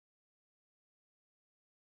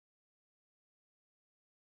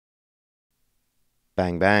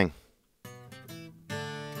Bang, bang.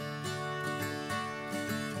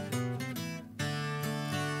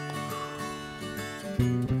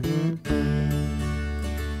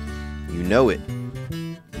 You know it.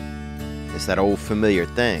 It's that old familiar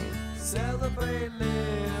thing.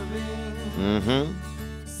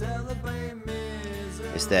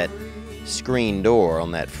 It's that screen door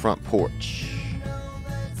on that front porch.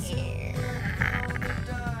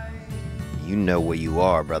 You know where you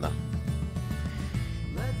are, brother.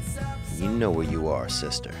 You know where you are,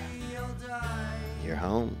 sister. You're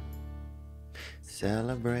home.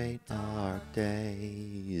 Celebrate our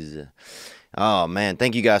days. Oh, man.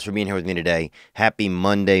 Thank you guys for being here with me today. Happy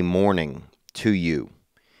Monday morning to you.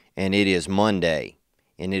 And it is Monday.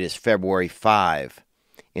 And it is February 5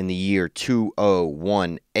 in the year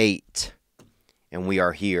 2018. And we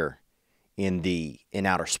are here in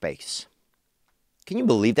outer space. Can you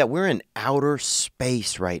believe that? We're in outer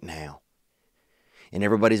space right now. And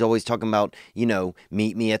everybody's always talking about,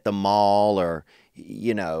 meet me at the mall or,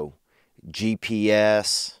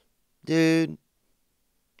 GPS. Dude,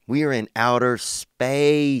 we are in outer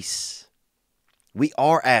space. We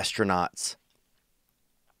are astronauts.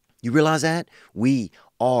 You realize that? We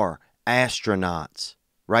are astronauts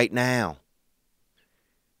right now.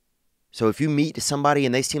 So if you meet somebody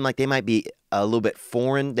and they seem like they might be a little bit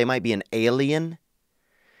foreign, they might be an alien.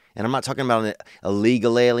 And I'm not talking about an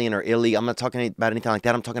illegal alien or illegal. I'm not talking about anything like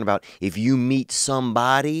that. I'm talking about if you meet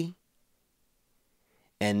somebody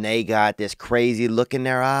and they got this crazy look in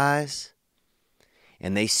their eyes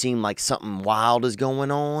and they seem like something wild is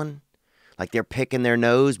going on, like they're picking their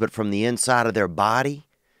nose, but from the inside of their body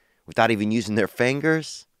without even using their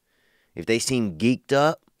fingers. If they seem geeked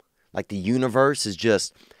up, like the universe is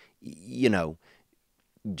just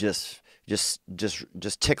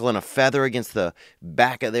tickling a feather against the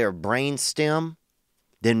back of their brain stem,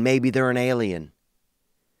 then maybe they're an alien.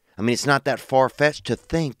 I mean, it's not that far-fetched to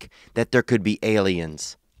think that there could be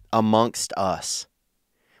aliens amongst us.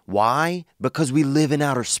 Why? Because we live in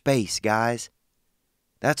outer space, guys.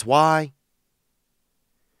 That's why.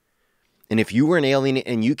 And if you were an alien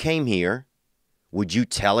and you came here, would you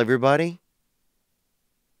tell everybody?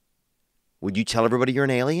 Would you tell everybody you're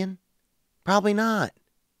an alien? Probably not.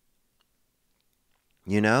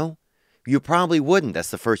 You probably wouldn't.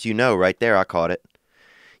 That's the first right there. I caught it.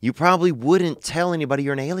 You probably wouldn't tell anybody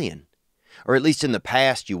you're an alien. Or at least in the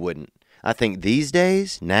past you wouldn't. I think these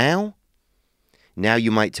days, now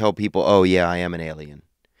you might tell people, oh yeah, I am an alien.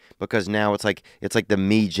 Because now it's like the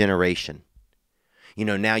me generation.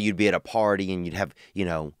 Now you'd be at a party and you'd have,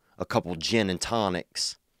 a couple gin and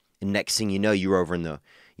tonics. And next thing you know, you're over in the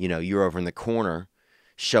corner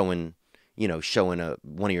showing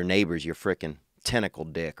one of your neighbors your frickin' tentacle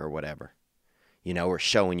dick or whatever, or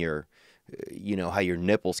showing your, how your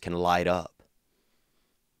nipples can light up.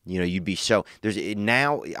 You'd be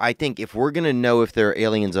now, I think if we're going to know if there are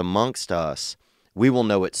aliens amongst us, we will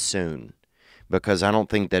know it soon, because I don't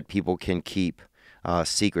think that people can keep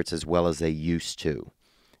secrets as well as they used to.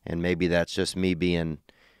 And maybe that's just me being,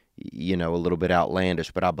 a little bit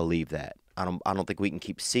outlandish, but I believe that. I don't think we can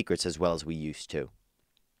keep secrets as well as we used to.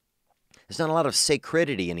 There's not a lot of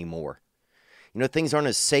sacredity anymore. Things aren't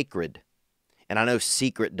as sacred. And I know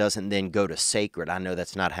secret doesn't then go to sacred. I know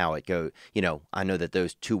that's not how it goes. I know that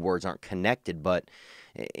those two words aren't connected, but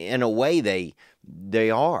in a way they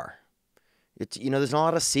are. It's, there's not a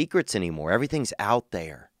lot of secrets anymore. Everything's out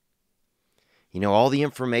there. All the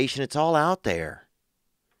information, it's all out there.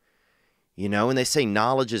 And they say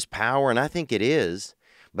knowledge is power, and I think it is.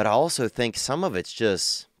 But I also think some of it's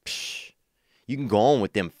just, you can go on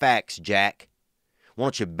with them facts, Jack. Why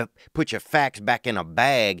don't you put your facts back in a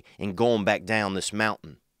bag and go on back down this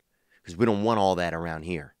mountain? Because we don't want all that around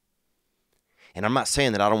here. And I'm not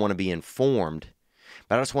saying that I don't want to be informed,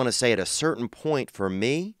 but I just want to say at a certain point for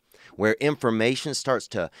me, where information starts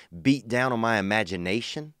to beat down on my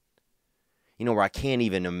imagination, where I can't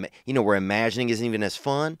even, where imagining isn't even as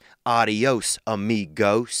fun, adios,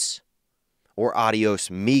 amigos. Or adios,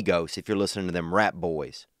 migos, if you're listening to them rap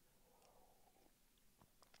boys.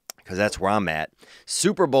 Because that's where I'm at.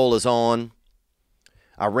 Superbowl is on.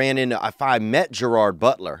 I met Gerard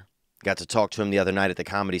Butler. Got to talk to him the other night at the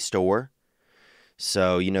Comedy Store.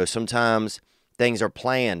 So, sometimes things are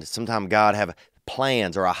planned. Sometimes God have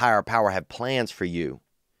plans, or a higher power have plans for you.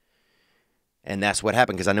 And that's what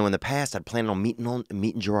happened, because I know in the past I'd planned on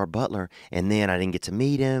meeting Gerard Butler, and then I didn't get to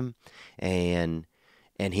meet him, and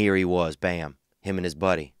here he was, bam, him and his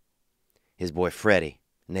buddy, his boy Freddie,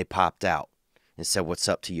 and they popped out and said, what's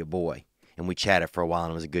up to your boy? And we chatted for a while,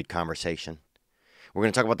 and it was a good conversation. We're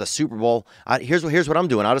going to talk about the Super Bowl. Here's what I'm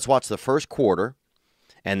doing. I just watched the first quarter,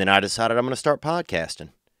 And then I decided I'm going to start podcasting.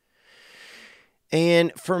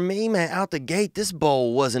 And for me, man, out the gate, this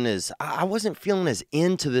bowl I wasn't feeling as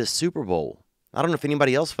into this Super Bowl. I don't know if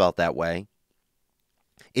anybody else felt that way.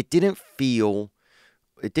 It didn't feel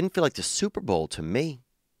like the Super Bowl to me.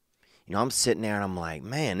 You know, I'm sitting there and I'm like,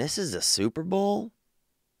 man, this is a Super Bowl?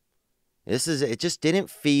 It just didn't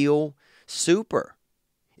feel super.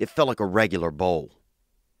 It felt like a regular bowl.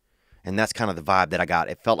 And that's kind of the vibe that I got.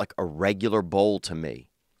 It felt like a regular bowl to me.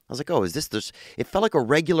 I was like, oh, is this? It felt like a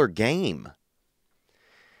regular game.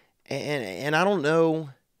 And I don't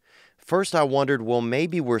know. First I wondered, well,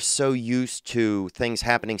 maybe we're so used to things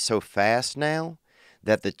happening so fast now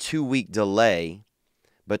that the 2-week delay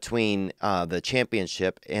between the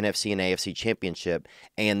championship, NFC and AFC championship,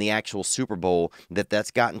 and the actual Super Bowl, that's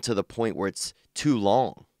gotten to the point where it's too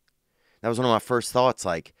long. That was one of my first thoughts,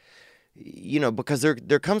 like, you know, because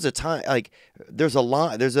there comes a time, like, there's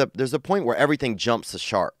a point where everything jumps the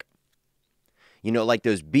shark. You know, like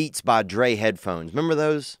those Beats by Dre headphones. Remember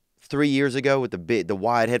those 3 years ago with the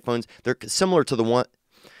wide headphones? They're similar to the one.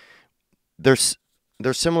 They're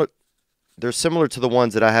similar. They're similar to the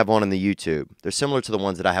ones that I have on in the YouTube. They're similar to the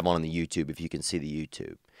ones that I have on in the YouTube, if you can see the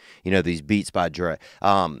YouTube. You know, these Beats by Dre.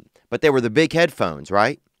 But they were the big headphones,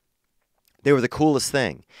 right? They were the coolest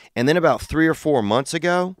thing. And then about 3 or 4 months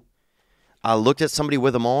ago, I looked at somebody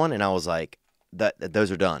with them on, and I was like, those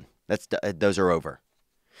are done. Those are over.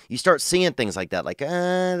 You start seeing things like that, like,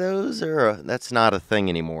 that's not a thing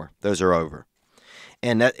anymore. Those are over.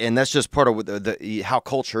 And that's just part of how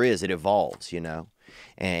culture is. It evolves, you know.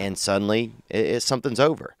 And suddenly, something's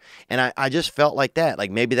over. And I just felt like that. Like,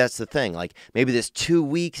 maybe that's the thing. Like, maybe this 2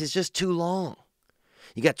 weeks is just too long.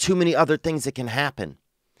 You got too many other things that can happen.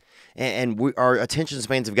 And our attention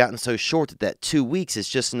spans have gotten so short that 2 weeks is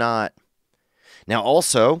just not. Now,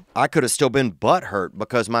 also, I could have still been butthurt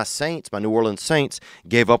because my New Orleans Saints,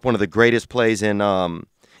 gave up one of the greatest plays in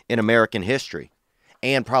American history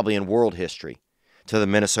and probably in world history to the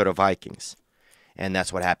Minnesota Vikings. And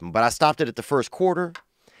that's what happened. But I stopped it at the first quarter,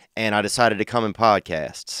 and I decided to come and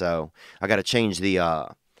podcast. So I got to change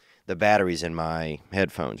the batteries in my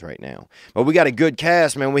headphones right now. But we got a good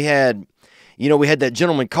cast, man. We had that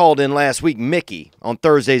gentleman called in last week, Mickey. On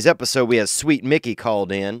Thursday's episode, we had Sweet Mickey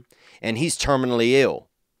called in, and he's terminally ill.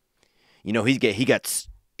 You know,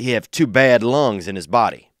 he have 2 bad lungs in his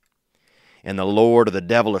body. And the Lord or the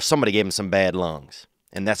devil or somebody gave him some bad lungs.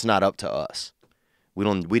 And that's not up to us. We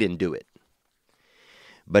didn't do it.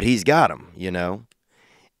 But he's got them, you know.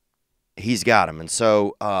 He's got them. And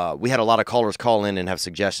so we had a lot of callers call in and have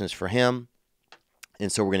suggestions for him.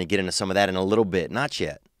 And so we're going to get into some of that in a little bit. Not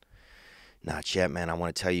yet. Not yet, man. I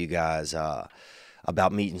want to tell you guys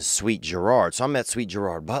about meeting Sweet Gerard. So I met Sweet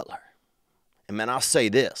Gerard Butler. And, man, I'll say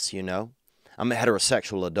this, you know. I'm a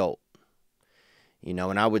heterosexual adult. You know,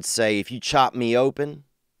 and I would say if you chop me open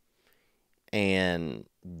and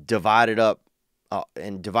divided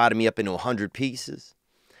me up into 100 pieces,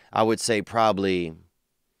 I would say probably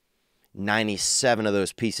 97 of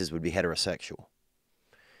those pieces would be heterosexual.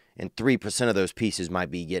 And 3% of those pieces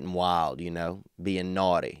might be getting wild, you know, being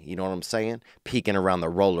naughty. You know what I'm saying? Peeking around the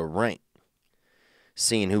roller rink.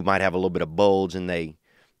 Seeing who might have a little bit of bulge in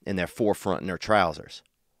their forefront in their trousers.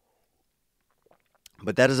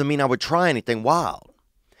 But that doesn't mean I would try anything wild.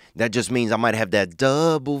 That just means I might have that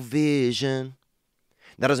double vision.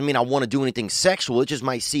 That doesn't mean I want to do anything sexual. It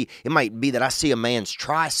might be that I see a man's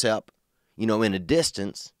tricep, you know, in a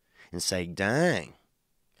distance and say, dang,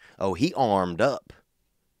 oh, he armed up,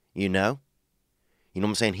 you know? You know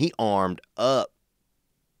what I'm saying? He armed up.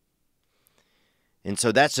 And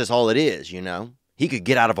so that's just all it is, you know? He could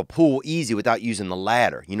get out of a pool easy without using the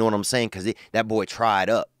ladder. You know what I'm saying? Because that boy tried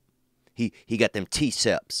up. He got them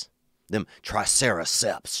T-ceps, them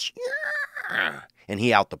triceraceps. And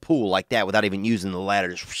he out the pool like that without even using the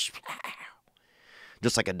ladder. Just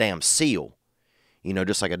like a damn seal. You know,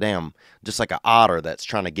 just like an otter that's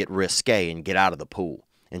trying to get risque and get out of the pool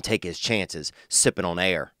and take his chances sipping on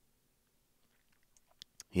air.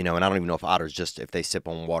 You know, and I don't even know if otters if they sip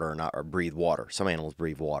on water or not, or breathe water. Some animals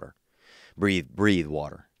breathe water. Breathe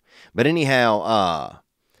water. But anyhow,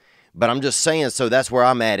 but I'm just saying, so that's where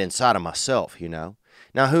I'm at inside of myself, you know.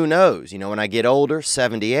 Now, who knows? You know, when I get older,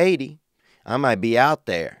 70, 80, I might be out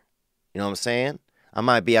there. You know what I'm saying? I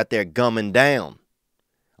might be out there gumming down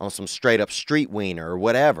on some straight up street wiener or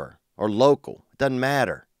whatever, or local. It doesn't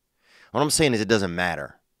matter. What I'm saying is it doesn't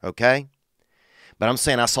matter, okay? But I'm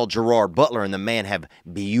saying I saw Gerard Butler and the man have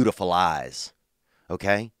beautiful eyes,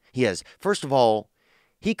 okay? He has, first of all,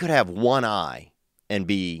 he could have one eye and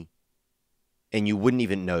you wouldn't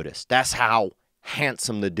even notice. That's how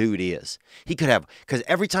handsome the dude is. He could have, because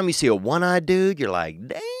every time you see a one-eyed dude, you're like,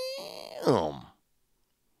 damn.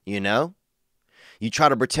 You know? You try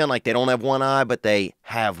to pretend like they don't have one eye, but they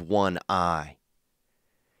have one eye.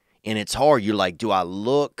 And it's hard. You're like, do I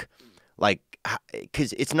look like,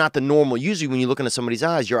 because it's not the normal. Usually when you look into somebody's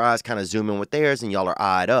eyes, your eyes kind of zoom in with theirs and y'all are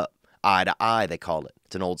eyed up. Eye to eye, they call it.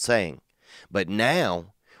 It's an old saying. But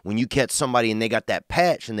now, when you catch somebody and they got that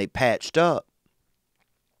patch and they patched up,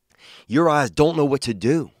 your eyes don't know what to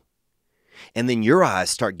do. And then your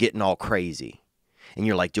eyes start getting all crazy. And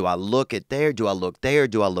you're like, do I look at there? Do I look there?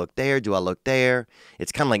 Do I look there? Do I look there?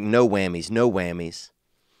 It's kind of like no whammies, no whammies.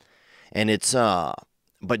 And it's,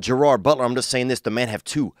 but Gerard Butler, I'm just saying this, the man have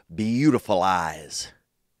two beautiful eyes.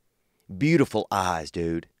 Beautiful eyes,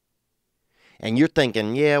 dude. And you're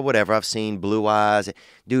thinking, yeah, whatever, I've seen blue eyes.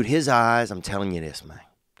 Dude, his eyes, I'm telling you this, man.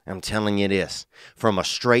 I'm telling you this. From a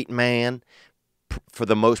straight man, for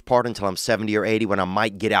the most part, until I'm 70 or 80, when I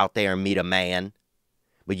might get out there and meet a man.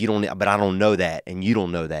 But I don't know that, and you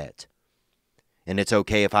don't know that. And it's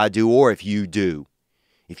okay if I do or if you do.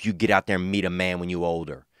 If you get out there and meet a man when you're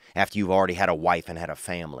older, after you've already had a wife and had a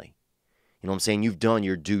family. You know what I'm saying? You've done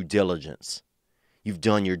your due diligence. You've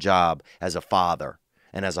done your job as a father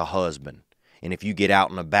and as a husband. And if you get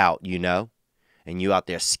out and about, you know, and you out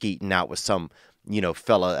there skeeting out with some, you know,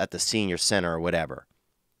 fella at the senior center or whatever,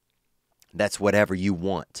 that's whatever you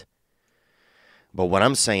want. But what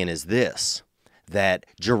I'm saying is this, that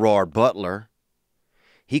Gerard Butler,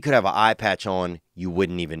 he could have an eye patch on, you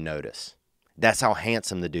wouldn't even notice. That's how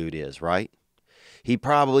handsome the dude is, right? He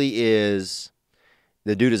probably is,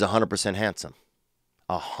 the dude is 100% handsome.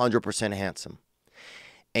 100% handsome.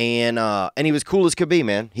 And he was cool as could be,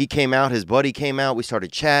 man. He came out, his buddy came out, we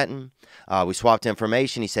started chatting. We swapped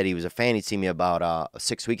information. He said he was a fan. He'd seen me about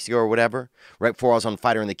 6 weeks ago or whatever. Right before I was on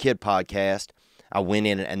Fighter and the Kid podcast, I went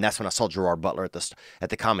in, and that's when I saw Gerard Butler at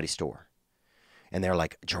the Comedy Store. And they're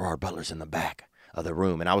like, Gerard Butler's in the back of the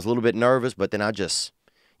room. And I was a little bit nervous, but then I just,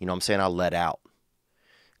 you know what I'm saying, I let out.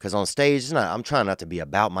 Because on stage, I'm trying not to be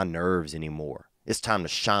about my nerves anymore. It's time to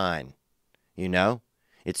shine, you know?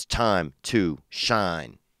 It's time to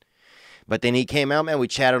shine. But then he came out, man. We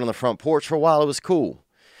chatted on the front porch for a while. It was cool.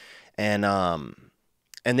 And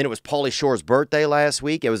then it was Pauly Shore's birthday last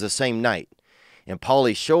week. It was the same night. And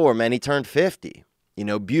Pauly Shore, man, he turned 50. You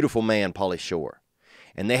know, beautiful man, Pauly Shore.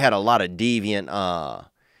 And they had a lot of deviant,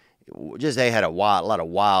 they had a lot of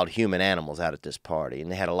wild human animals out at this party.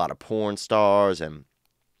 And they had a lot of porn stars and,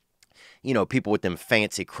 you know, people with them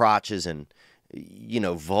fancy crotches and, you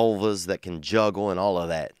know, vulvas that can juggle and all of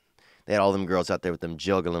that. They had all them girls out there with them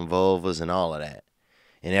juggling vulvas and all of that.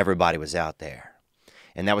 And everybody was out there.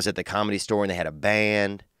 And that was at the Comedy Store, and they had a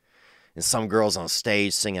band. And some girls on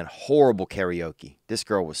stage singing horrible karaoke. This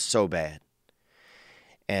girl was so bad.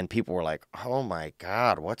 And people were like, oh, my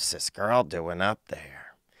God, what's this girl doing up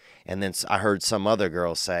there? And then I heard some other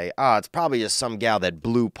girl say, it's probably just some gal that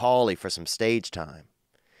blew Pauly for some stage time.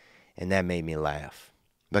 And that made me laugh.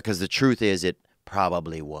 Because the truth is, it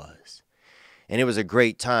probably was. And it was a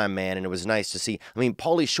great time, man, and it was nice to see. I mean,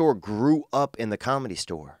 Pauly Shore grew up in the Comedy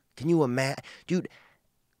Store. Can you imagine? Dude,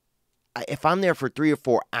 if I'm there for 3 or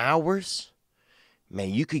 4 hours,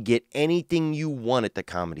 man, you could get anything you want at the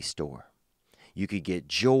Comedy Store. You could get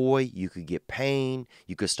joy. You could get pain.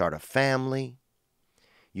 You could start a family.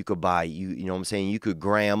 You could buy, you know what I'm saying? You could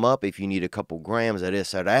gram up if you need a couple grams of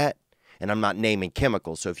this or that. And I'm not naming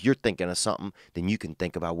chemicals. So if you're thinking of something, then you can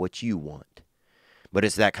think about what you want. But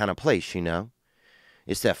it's that kind of place, you know?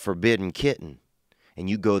 It's that forbidden kitten. And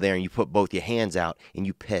you go there and you put both your hands out and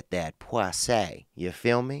you pet that poissé. You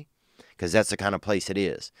feel me? Because that's the kind of place it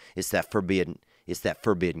is. It's that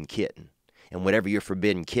forbidden kitten. And whatever your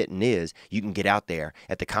forbidden kitten is, you can get out there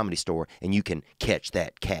at the Comedy Store and you can catch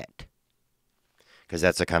that cat. Because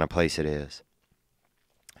that's the kind of place it is.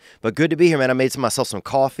 But good to be here, man. I made myself some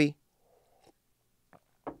coffee.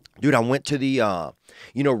 Dude, I went to the,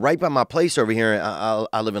 right by my place over here.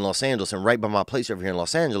 I live in Los Angeles, and right by my place over here in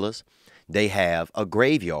Los Angeles, they have a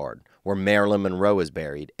graveyard where Marilyn Monroe is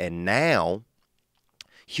buried. And now,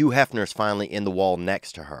 Hugh Hefner's finally in the wall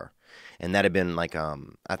next to her. And that had been like,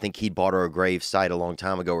 I think he'd bought her a grave site a long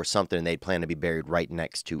time ago or something, and they'd planned to be buried right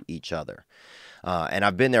next to each other. And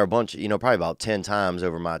I've been there a bunch, probably about 10 times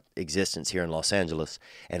over my existence here in Los Angeles.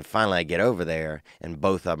 And finally I get over there, and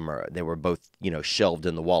both of them they were both, shelved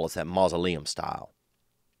in the wall. It's that mausoleum style.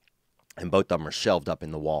 And both of them are shelved up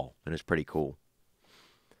in the wall, and it's pretty cool.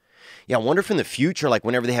 Yeah, I wonder if in the future, like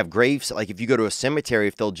whenever they have graves, like if you go to a cemetery,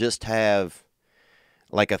 if they'll just have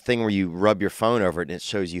like a thing where you rub your phone over it and it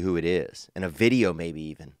shows you who it is. And a video maybe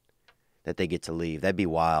even that they get to leave. That'd be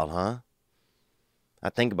wild, huh? I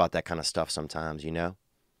think about that kind of stuff sometimes,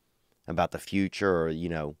 about the future, or,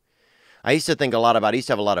 I used to think a lot about, I used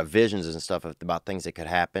to have a lot of visions and stuff about things that could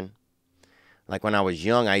happen. Like when I was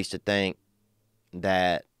young, I used to think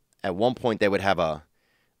that at one point they would have a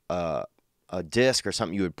disc or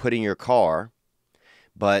something you would put in your car,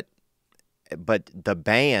 but the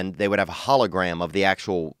band, they would have a hologram of the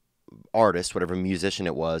actual artist, whatever musician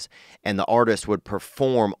it was, and the artist would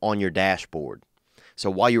perform on your dashboard. So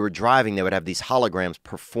while you were driving, they would have these holograms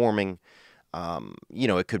performing.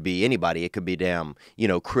 It could be anybody. It could be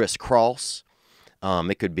Chris Cross.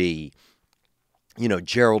 It could be,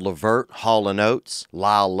 Gerald Levert, Hall & Oates,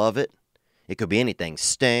 Lyle Lovett. It could be anything.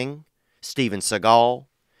 Sting, Steven Seagal.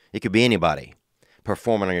 It could be anybody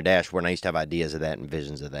performing on your dashboard. And I used to have ideas of that and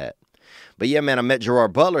visions of that. But yeah, man, I met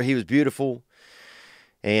Gerard Butler. He was beautiful.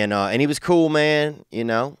 And he was cool, man,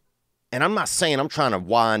 And I'm not saying I'm trying to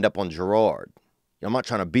wind up on Gerard. I'm not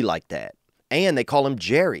trying to be like that. And they call him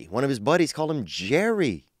Jerry. One of his buddies called him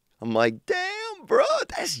Jerry. I'm like, damn, bro,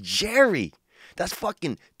 that's Jerry. That's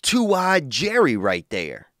fucking two-eyed Jerry right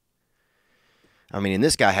there. I mean, and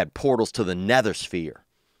this guy had portals to the nether sphere.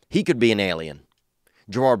 He could be an alien.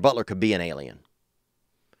 Gerard Butler could be an alien.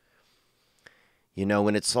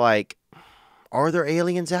 And it's like, are there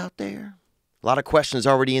aliens out there? A lot of questions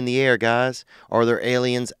already in the air, guys. Are there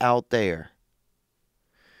aliens out there?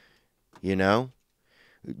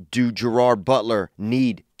 Do Gerard Butler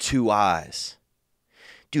need two eyes?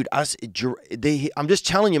 Dude, I'm just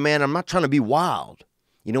telling you, man, I'm not trying to be wild.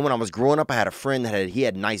 When I was growing up, I had a friend that he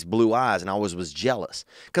had nice blue eyes, and I was jealous.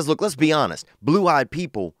 Because, look, let's be honest. Blue-eyed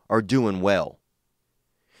people are doing well.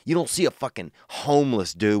 You don't see a fucking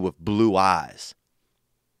homeless dude with blue eyes.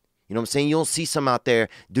 You know what I'm saying? You don't see some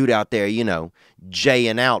dude out there,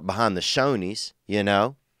 jaying out behind the Shonies,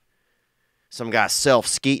 Some guy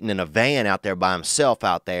self-skeeting in a van out there by himself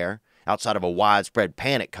out there, outside of a Widespread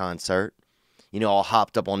Panic concert, all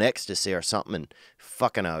hopped up on ecstasy or something and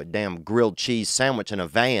fucking a damn grilled cheese sandwich in a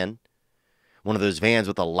van. One of those vans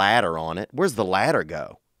with a ladder on it. Where's the ladder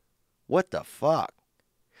go? What the fuck?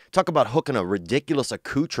 Talk about hooking a ridiculous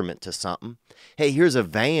accoutrement to something. Hey, here's a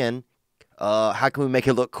van. How can we make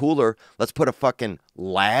it look cooler? Let's put a fucking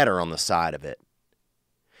ladder on the side of it.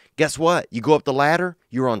 Guess what? You go up the ladder,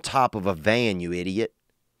 you're on top of a van, you idiot.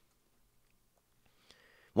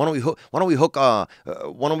 Why don't we hook a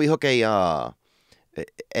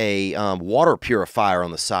water purifier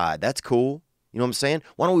on the side? That's cool. You know what I'm saying?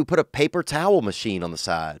 Why don't we put a paper towel machine on the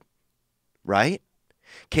side? Right?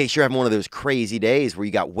 In case you're having one of those crazy days where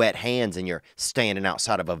you got wet hands and you're standing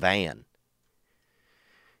outside of a van.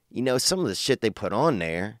 Some of the shit they put on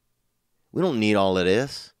there, we don't need all of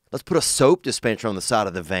this. Let's put a soap dispenser on the side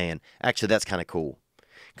of the van. Actually, that's kind of cool.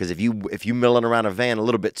 Because if you milling around a van a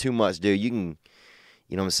little bit too much, dude, you can,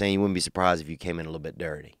 you know what I'm saying? You wouldn't be surprised if you came in a little bit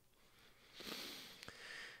dirty.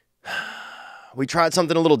 We tried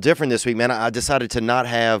something a little different this week, man. I decided to not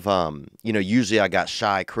have, usually I got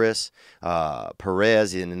Shy Chris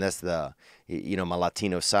Perez, and that's my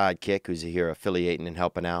Latino sidekick who's here affiliating and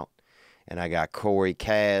helping out. And I got Corey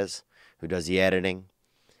Kaz, who does the editing.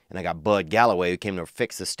 And I got Bud Galloway, who came to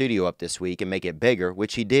fix the studio up this week and make it bigger,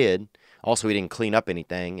 which he did. Also, he didn't clean up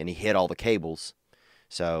anything, and he hit all the cables.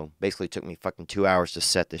 So, basically, it took me fucking 2 hours to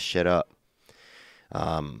set this shit up.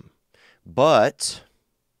 But,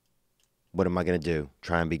 what am I going to do?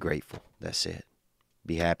 Try and be grateful. That's it.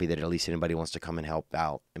 Be happy that at least anybody wants to come and help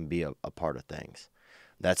out and be a part of things.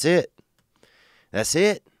 That's it. That's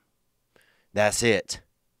it. That's it.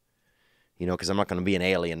 Because I'm not going to be an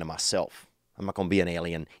alien to myself. I'm not going to be an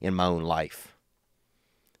alien in my own life.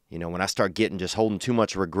 When I start just holding too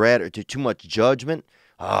much regret or too much judgment,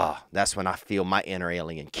 that's when I feel my inner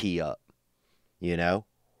alien key up. And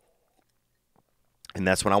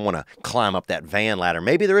that's when I want to climb up that van ladder.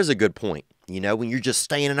 Maybe there is a good point, when you're just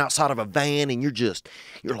standing outside of a van and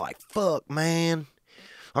you're like, fuck, man.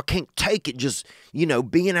 I can't take it just,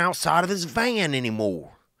 being outside of this van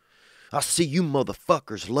anymore. I'll see you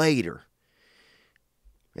motherfuckers later.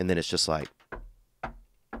 And then it's just like,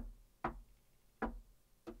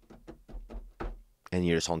 and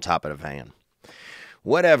you're just on top of the van.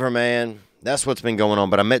 Whatever, man. That's what's been going on.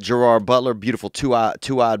 But I met Gerard Butler, beautiful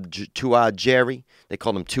two-eyed Jerry. They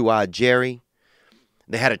called him Two-Eyed Jerry.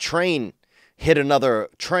 They had a train hit another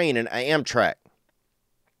train in Amtrak.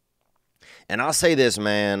 And I'll say this,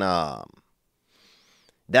 man.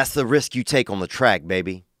 That's the risk you take on the track,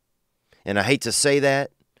 baby. And I hate to say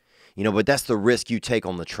that, but that's the risk you take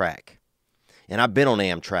on the track. And I've been on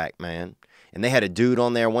Amtrak, man. And they had a dude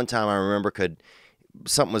on there one time I remember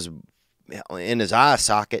something was in his eye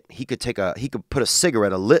socket. He could put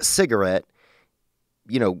a lit cigarette,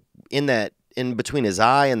 in that in between his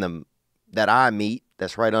eye and that eye meat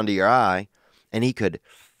that's right under your eye, and he could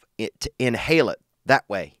inhale it that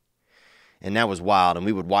way. And that was wild, and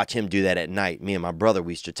we would watch him do that at night. Me and my brother,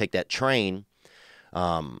 we used to take that train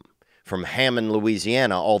from Hammond,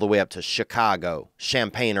 Louisiana, all the way up to Chicago,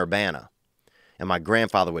 Champaign-Urbana. And my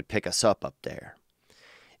grandfather would pick us up there.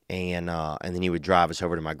 And then he would drive us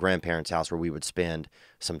over to my grandparents' house where we would spend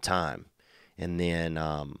some time. And then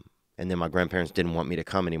my grandparents didn't want me to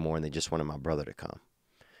come anymore, and they just wanted my brother to come.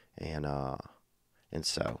 And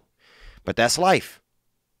so, but that's life.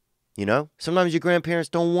 You know, sometimes your grandparents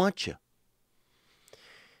don't want you.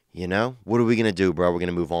 You know, what are we going to do, bro? We're going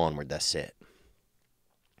to move onward. That's it.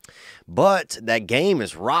 But that game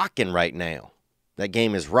is rocking right now. That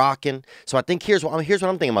game is rocking. So I think here's what I'm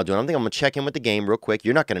thinking about doing. I'm thinking I'm going to check in with the game real quick.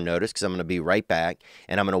 You're not going to notice because I'm going to be right back,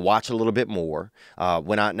 and I'm going to watch a little bit more.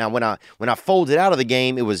 When I folded out of the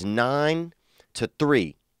game, it was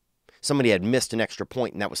 9-3. Somebody had missed an extra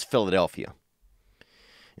point, and that was Philadelphia.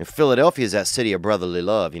 And Philadelphia is that city of brotherly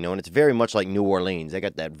love, you know, and it's very much like New Orleans. They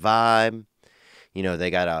got that vibe. You know, they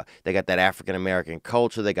got that African American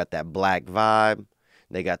culture. They got that black vibe.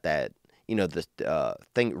 They got that, you know,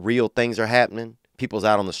 real things are happening. People's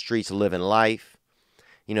out on the streets living life.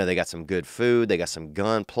 You know, they got some good food. They got some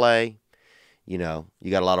gun play. You know,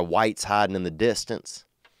 you got a lot of whites hiding in the distance.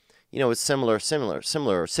 You know, it's similar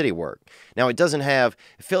city work. Now, it doesn't have,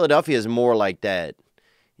 Philadelphia is more like that.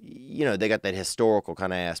 You know, they got that historical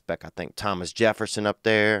kind of aspect. I think Thomas Jefferson up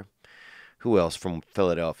there. Who else from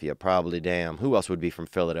Philadelphia? Probably, who else would be from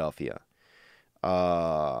Philadelphia?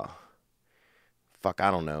 Fuck,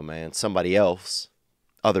 I don't know, man. Somebody else.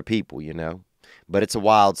 Other people, you know. But it's a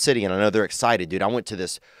wild city, and I know they're excited, dude. I went to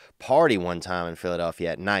this party one time in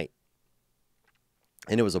Philadelphia at night.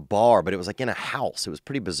 And it was a bar, but it was like in a house. It was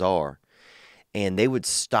pretty bizarre. And they would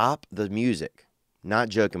stop the music, not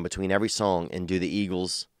joking, between every song and do the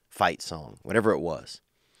Eagles fight song, whatever it was.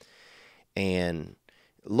 And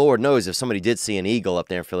Lord knows if somebody did see an eagle up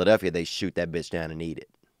there in Philadelphia, they'd shoot that bitch down and eat it.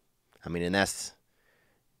 I mean, and that's,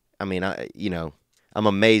 I mean, I'm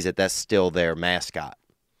amazed that that's still their mascot.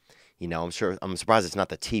 You know, I'm surprised it's not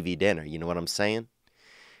the TV dinner. You know what I'm saying?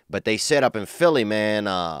 But they set up in Philly, man.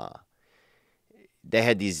 They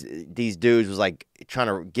had these dudes was like trying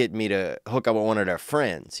to get me to hook up with one of their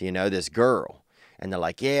friends, you know, this girl. And they're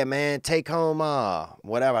like, yeah, man, take home,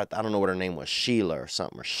 whatever. I don't know what her name was, Sheila or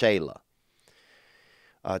something, or Shayla.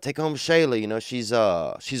 Take home Shayla, you know, she's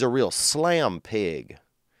a real slam pig.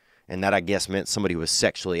 And that, I guess, meant somebody who was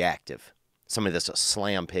sexually active. Somebody that's a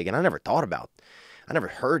slam pig. And I never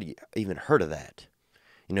even heard of that.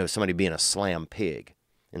 You know, somebody being a slam pig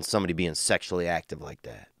and somebody being sexually active like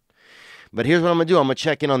that. But here's what I'm going to do. I'm going to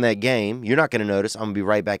check in on that game. You're not going to notice. I'm going to be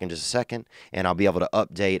right back in just a second, and I'll be able to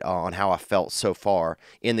update on how I felt so far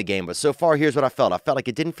in the game. But so far, here's what I felt. I felt like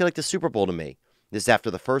it didn't feel like the Super Bowl to me. This is after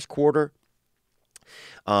the first quarter.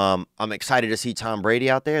 I'm excited to see Tom Brady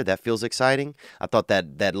out there. That feels exciting. I thought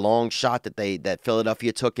that long shot that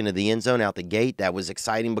Philadelphia took into the end zone out the gate, that was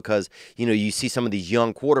exciting because, you know, you see some of these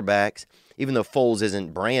young quarterbacks, even though Foles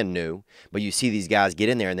isn't brand new, but you see these guys get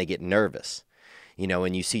in there and they get nervous. You know,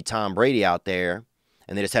 and you see Tom Brady out there,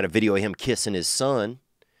 and they just had a video of him kissing his son,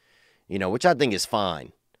 you know, which I think is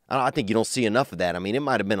fine. I think you don't see enough of that. I mean, it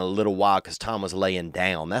might have been a little wild because Tom was laying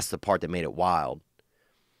down. That's the part that made it wild.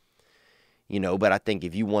 You know, but I think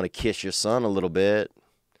if you want to kiss your son a little bit,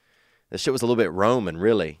 that shit was a little bit Roman,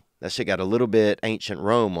 really. That shit got a little bit ancient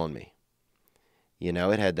Rome on me. You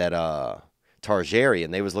know, it had that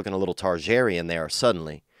Targaryen. They was looking a little Targaryen there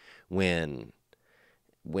suddenly when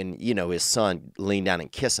you know, his son leaned down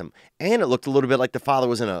and kissed him. And it looked a little bit like the father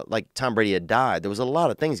was like Tom Brady had died. There was a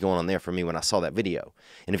lot of things going on there for me when I saw that video.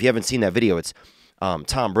 And if you haven't seen that video, it's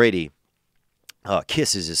Tom Brady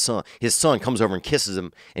kisses his son. His son comes over and kisses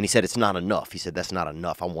him, and he said, it's not enough. He said, that's not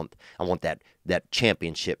enough. I want that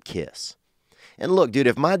championship kiss. And look, dude,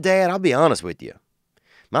 if my dad, I'll be honest with you,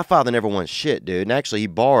 my father never won shit, dude. And actually, he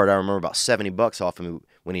borrowed, I remember, about $70 off him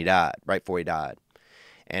when he died, right before he died.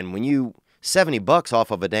 And when you $70 off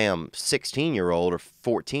of a damn 16-year-old or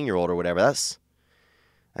 14-year-old or whatever, that's,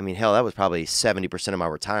 I mean, hell, that was probably 70% of my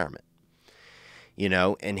retirement. You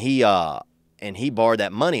know, and he borrowed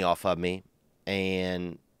that money off of me.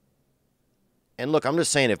 And look, I'm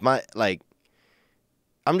just saying,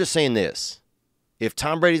 I'm just saying this. If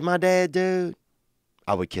Tom Brady's my dad, dude,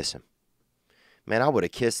 I would kiss him. Man, I would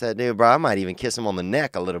have kissed that dude, bro. I might even kiss him on the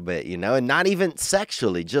neck a little bit, you know, and not even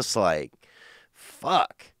sexually, just like,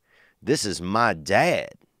 fuck. This is my dad,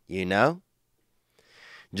 you know?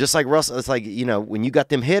 Just like Russell, it's like, you know, when you got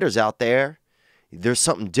them hitters out there, there's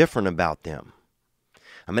something different about them.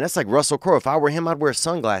 I mean, that's like Russell Crowe. If I were him, I'd wear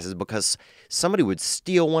sunglasses because somebody would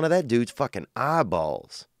steal one of that dude's fucking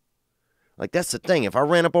eyeballs. Like, that's the thing. If I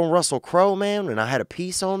ran up on Russell Crowe, man, and I had a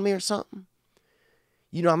piece on me or something,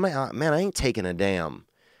 you know, man, I ain't taking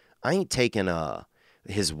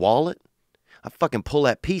his wallet. I fucking pull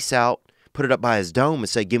that piece out, put it up by his dome and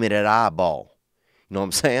say, give me that eyeball. You know what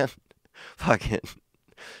I'm saying? Fucking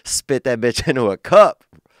spit that bitch into a cup,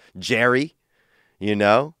 Jerry. You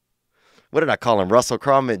know? What did I call him? Russell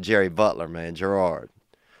Crowe? I meant Jerry Butler, man. Gerard.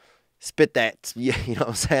 Spit that, you know what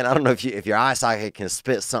I'm saying? I don't know if your eye socket can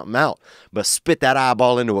spit something out, but spit that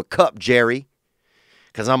eyeball into a cup, Jerry.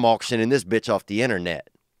 Because I'm auctioning this bitch off the internet.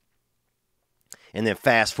 And then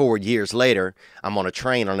fast forward years later, I'm on a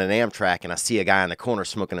train on an Amtrak, and I see a guy in the corner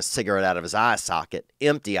smoking a cigarette out of his eye socket,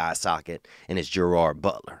 empty eye socket, and it's Gerard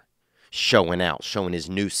Butler showing out, showing his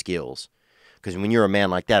new skills. Because when you're a man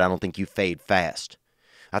like that, I don't think you fade fast.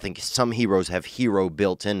 I think some heroes have hero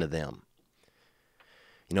built into them.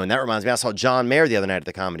 You know, and that reminds me, I saw John Mayer the other night at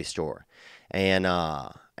the Comedy Store. And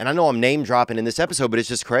I know I'm name dropping in this episode, but it's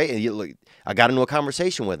just crazy. I got into a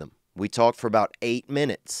conversation with him. We talked for about 8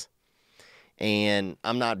 minutes. And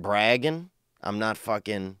I'm not bragging. I'm not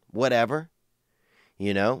fucking whatever.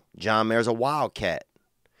 You know, John Mayer's a wildcat.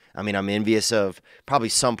 I mean, I'm envious of probably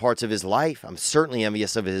some parts of his life. I'm certainly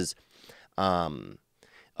envious of his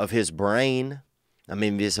brain. I'm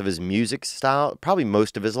envious of his music style. Probably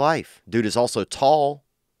most of his life. Dude is also tall.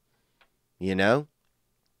 You know.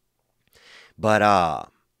 But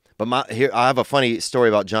here I have a funny story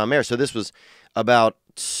about John Mayer. So this was about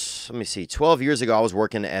 12 years ago. I was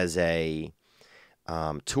working as a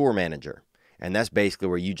tour manager, and that's basically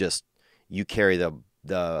where you carry the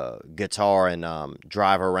guitar and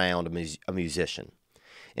drive around a musician.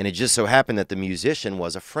 And it just so happened that the musician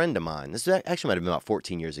was a friend of mine. This actually might have been about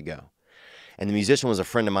 14 years ago. And the musician was a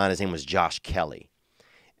friend of mine. His name was Josh Kelly.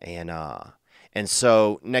 And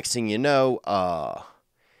so next thing you know, I'm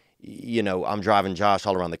driving Josh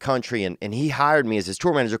all around the country, and he hired me as his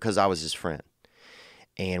tour manager because I was his friend.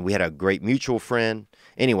 And we had a great mutual friend.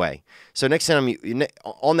 Anyway, so next time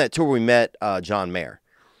on that tour, we met John Mayer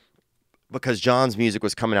because John's music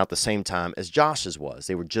was coming out the same time as Josh's was.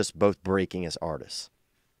 They were just both breaking as artists.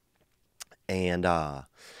 And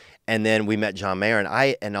then we met John Mayer,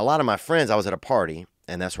 and a lot of my friends, I was at a party,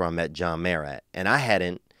 and that's where I met John Mayer at. And I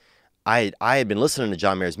had been listening to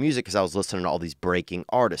John Mayer's music because I was listening to all these breaking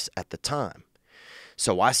artists at the time.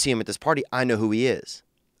 So I see him at this party. I know who he is.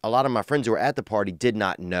 A lot of my friends who were at the party did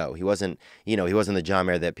not know. He wasn't the John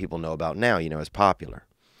Mayer that people know about now, as popular.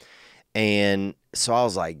 And so I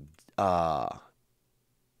was like,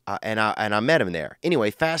 and I met him there. Anyway,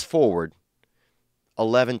 fast forward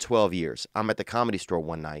 11, 12 years. I'm at the Comedy Store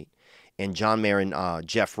one night, and John Mayer and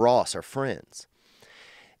Jeff Ross are friends.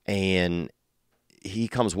 And he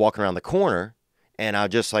comes walking around the corner, and I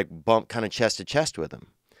just like bump kind of chest to chest with him.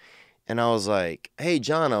 And I was like, hey,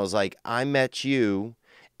 John, I met you.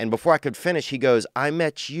 And before I could finish, he goes, I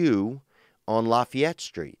met you on Lafayette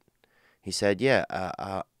Street. He said, yeah.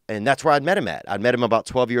 And that's where I'd met him at. I'd met him about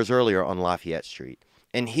 12 years earlier on Lafayette Street.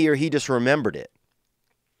 And here he just remembered it.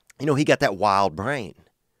 He got that wild brain.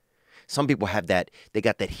 Some people have that. They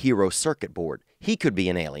got that hero circuit board. He could be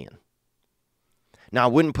an alien. Now, I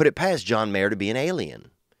wouldn't put it past John Mayer to be an alien.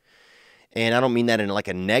 And I don't mean that in like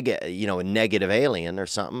a negative alien or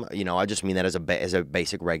something. I just mean that as a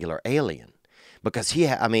basic regular alien. Because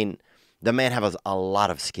the man has a lot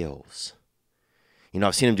of skills.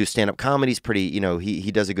 I've seen him do stand-up comedy. He's pretty,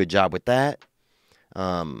 he does a good job with that.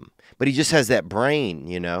 But he just has that brain,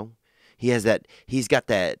 he's got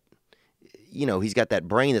that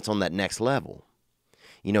brain that's on that next level.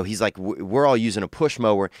 He's like, we're all using a push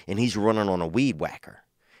mower and he's running on a weed whacker.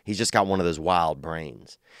 He's just got one of those wild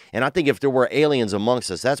brains. And I think if there were aliens amongst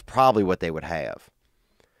us, that's probably what they would have.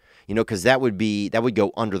 Because that would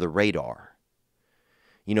go under the radar.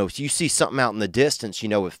 If you see something out in the distance,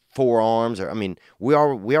 with 4 arms, we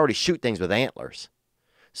already shoot things with antlers.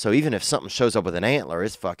 So even if something shows up with an antler,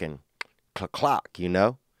 it's fucking clock,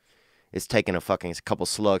 It's taking a couple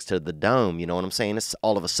slugs to the dome, you know what I'm saying? It's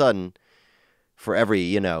all of a sudden, for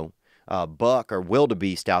every, buck or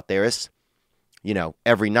wildebeest out there, it's,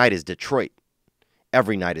 every night is Detroit.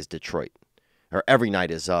 Every night is Detroit. Or every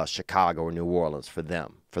night is Chicago or New Orleans for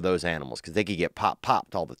them, for those animals, because they could get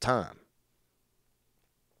popped all the time.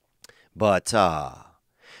 But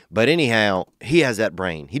anyhow, he has that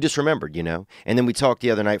brain. He just remembered, And then we talked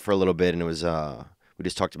the other night for a little bit, and it was we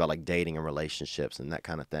just talked about like dating and relationships and that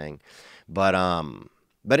kind of thing. But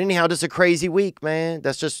anyhow, just a crazy week, man.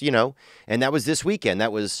 That's just, and that was this weekend.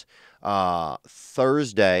 That was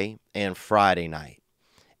Thursday and Friday night.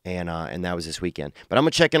 And that was this weekend. But I'm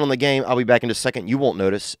going to check in on the game. I'll be back in just a second. You won't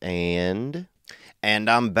notice. And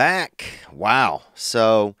I'm back. Wow.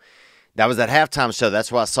 So that was that halftime show.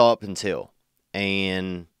 That's what I saw up until.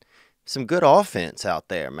 And some good offense out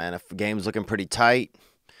there, man. The game's looking pretty tight.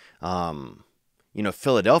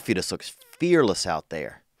 Philadelphia just looks fearless out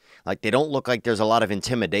there. Like, they don't look like there's a lot of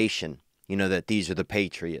intimidation, that these are the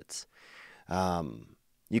Patriots.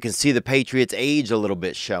 You can see the Patriots' age a little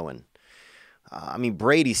bit showing.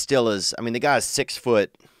 Brady still is, the guy's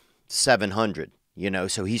 6'7",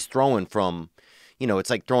 so he's throwing from, it's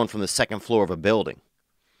like throwing from the second floor of a building.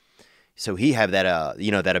 So he have that,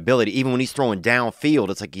 that ability. Even when he's throwing downfield,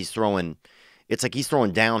 it's like he's throwing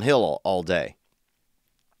downhill all day.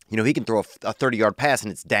 He can throw a 30-yard pass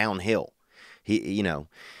and it's downhill. He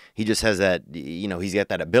just has that, he's got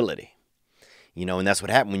that ability. And that's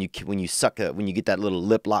what happened when you get that little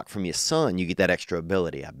lip lock from your son, you get that extra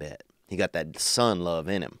ability, I bet. He got that son love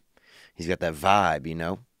in him. He's got that vibe,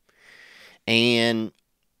 And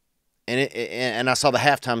I saw the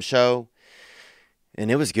halftime show,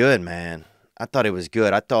 and it was good, man. I thought it was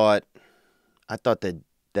good. I thought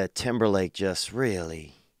that Timberlake just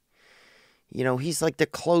really, he's like the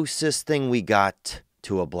closest thing we got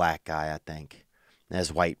to a black guy, I think,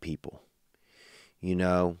 as white people.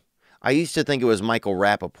 I used to think it was Michael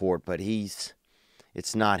Rappaport, but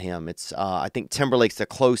it's not him. It's I think Timberlake's the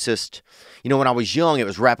closest. When I was young, it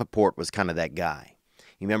was Rappaport was kind of that guy.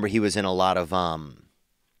 You remember he was in a lot of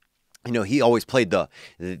he always played the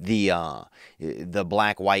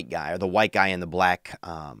black white guy, or the white guy in the black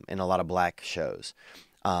in a lot of black shows.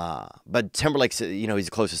 But Timberlake's he's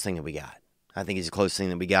the closest thing that we got. I think he's the closest thing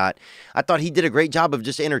that we got. I thought he did a great job of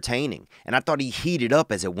just entertaining, and I thought he heated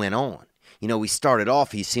up as it went on. We started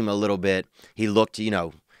off, he seemed a little bit, he looked, he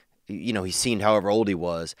seemed however old he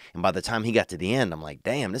was. And by the time he got to the end, I'm like,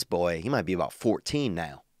 damn, this boy, he might be about 14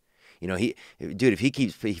 now. If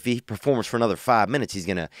he performs for another 5 minutes, he's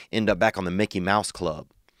going to end up back on the Mickey Mouse Club.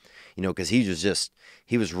 Because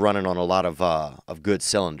he was running on a lot of good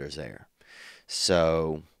cylinders there.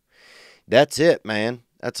 So that's it, man.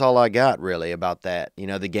 That's all I got really about that.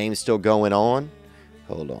 The game's still going on.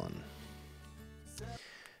 Hold on.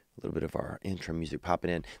 A little bit of our intro music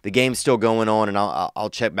popping in. The game's still going on, and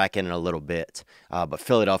I'll check back in a little bit. But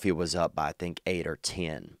Philadelphia was up by, I think, 8 or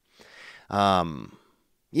 10.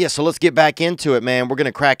 So let's get back into it, man. We're going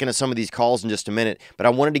to crack into some of these calls in just a minute. But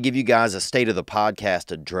I wanted to give you guys a state of the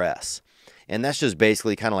podcast address. And that's just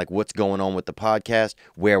basically kind of like what's going on with the podcast,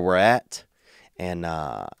 where we're at, and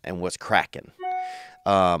what's cracking.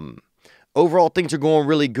 Overall, things are going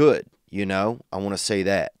really good, I want to say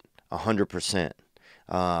that, 100%.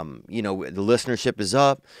 The listenership is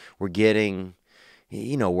up. We're getting,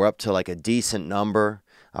 we're up to like a decent number.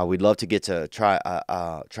 We'd love to get to try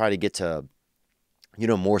to get to,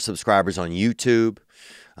 more subscribers on YouTube.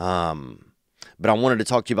 But I wanted to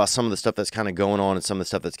talk to you about some of the stuff that's kind of going on and some of the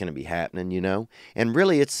stuff that's going to be happening, And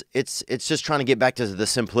really, it's just trying to get back to the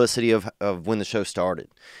simplicity of when the show started.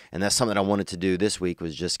 And that's something I wanted to do this week,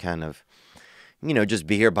 was just kind of, just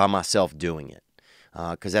be here by myself doing it.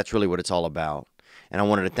 Because that's really what it's all about. And I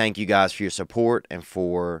wanted to thank you guys for your support and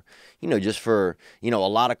for, just for, a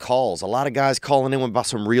lot of calls. A lot of guys calling in about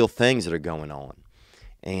some real things that are going on.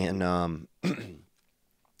 And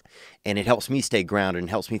and it helps me stay grounded and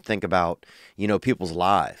helps me think about, people's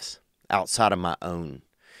lives outside of my own.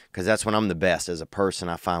 Because that's when I'm the best as a person,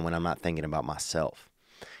 I find, when I'm not thinking about myself.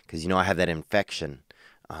 Because, I have that infection.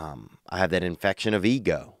 I have that infection of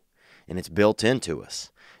ego. And it's built into us.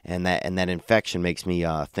 And that infection makes me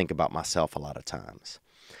think about myself a lot of times.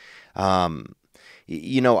 So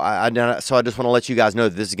I just want to let you guys know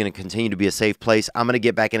that this is going to continue to be a safe place. I'm going to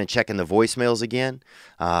get back in and check in the voicemails again,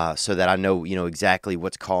 so that I know, exactly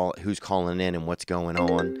who's calling in and what's going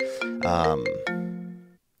on.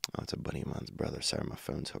 It's a buddy of mine's brother. Sorry, my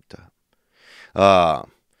phone's hooked up.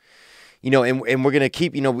 And we're going to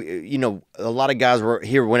keep, a lot of guys were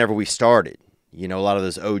here whenever we started. A lot of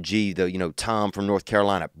those OG, Tom from North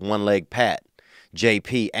Carolina, One Leg Pat,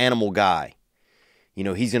 JP, Animal Guy.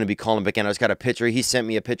 He's going to be calling back in. I just got a picture. He sent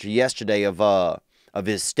me a picture yesterday of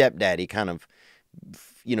his stepdaddy kind of,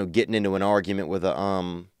 getting into an argument with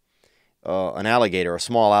an alligator, a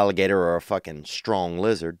small alligator or a fucking strong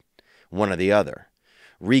lizard, one or the other.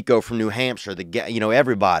 Rico from New Hampshire,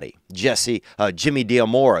 everybody. Jimmy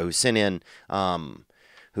Diamora, who sent in,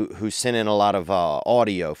 who sent in a lot of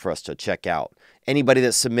audio for us to check out. Anybody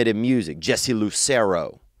that submitted music, Jesse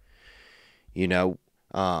Lusero,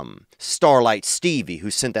 Starlight Stevie, who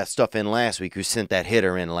sent that stuff in last week, who sent that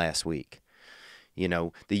hitter in last week.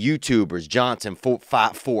 The YouTubers,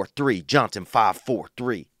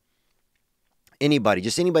 Johnson543, Anybody,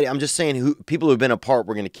 just anybody. I'm just saying people who've been a part,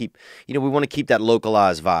 we're going to keep, we want to keep that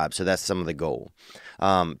localized vibe. So that's some of the goal.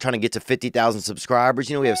 Trying to get to 50,000 subscribers.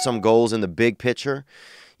 We have some goals in the big picture,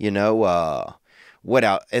 what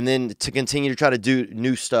out. And then to continue to try to do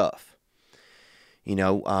new stuff.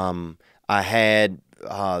 I had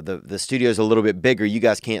the studio's a little bit bigger. You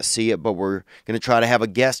guys can't see it, but we're going to try to have a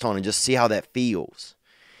guest on and just see how that feels.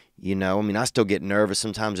 I still get nervous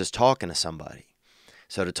sometimes just talking to somebody.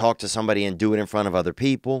 So to talk to somebody and do it in front of other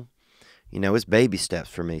people, it's baby steps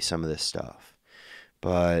for me, some of this stuff.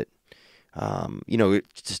 But,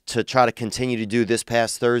 to try to continue to do this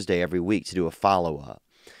past Thursday every week, to do a follow-up.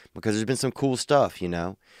 Because there's been some cool stuff,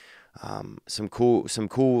 some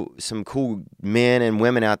cool men and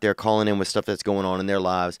women out there calling in with stuff that's going on in their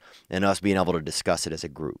lives and us being able to discuss it as a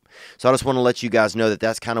group. So I just want to let you guys know that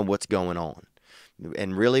that's kind of what's going on.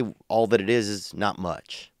 And really all that it is not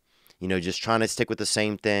much. Just trying to stick with the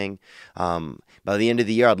same thing. By the end of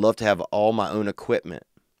the year, I'd love to have all my own equipment,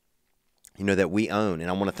 that we own. And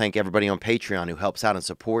I want to thank everybody on Patreon who helps out and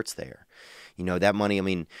supports there. That money,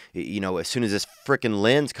 as soon as this frickin'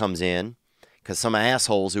 lens comes in, because some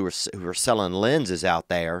assholes who are selling lenses out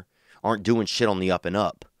there aren't doing shit on the up and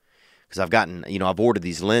up. Because I've ordered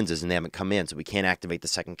these lenses and they haven't come in, so we can't activate the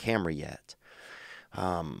second camera yet.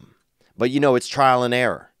 But it's trial and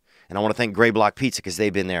error. And I want to thank Gray Block Pizza because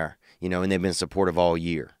they've been there. And they've been supportive all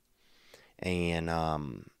year. And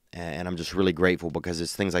I'm just really grateful because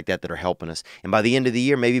it's things like that that are helping us. And by the end of the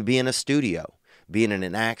year, maybe be in a studio, being in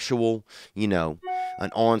an actual,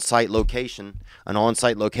 an on-site location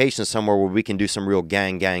somewhere where we can do some real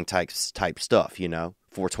gang type stuff,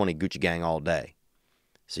 420 Gucci gang all day.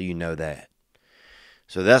 So that.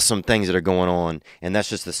 So that's some things that are going on, and that's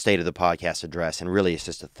just the state of the podcast address. And really, it's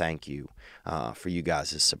just a thank you for you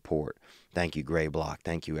guys' support. Thank you, Gray Block.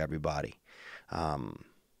 Thank you, everybody.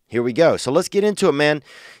 Here we go. So let's get into it, man.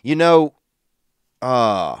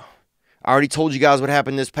 I already told you guys what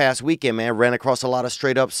happened this past weekend, man. Ran across a lot of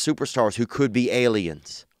straight-up superstars who could be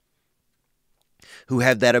aliens, who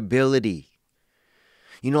have that ability.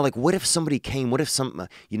 What if somebody came,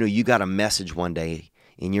 you got a message one day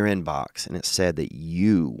in your inbox, and it said that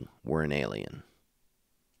you were an alien.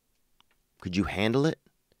 Could you handle it?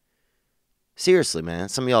 Seriously, man.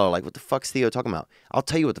 Some of y'all are like, what the fuck's Theo talking about? I'll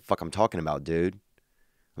tell you what the fuck I'm talking about, dude.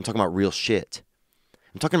 I'm talking about real shit.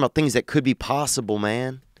 I'm talking about things that could be possible,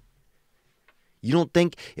 man. You don't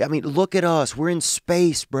think, look at us. We're in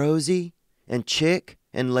space, brosy, and chick,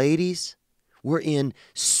 and ladies. We're in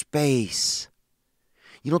space.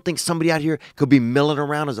 You don't think somebody out here could be milling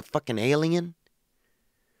around as a fucking alien?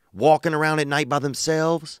 Walking around at night by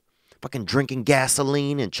themselves? Fucking drinking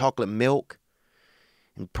gasoline and chocolate milk?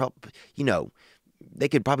 And, they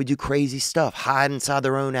could probably do crazy stuff. Hide inside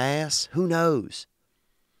their own ass. Who knows?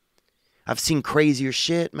 I've seen crazier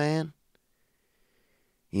shit, man.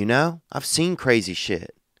 I've seen crazy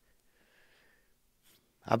shit.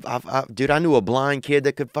 Dude, I knew a blind kid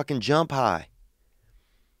that could fucking jump high.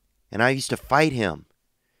 And I used to fight him.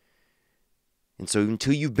 And so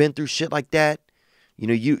until you've been through shit like that, when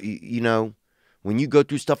you go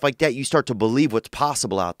through stuff like that, you start to believe what's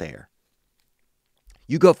possible out there.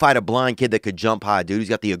 You go fight a blind kid that could jump high, dude. He's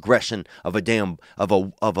got the aggression of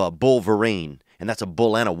a Wolverine. And that's a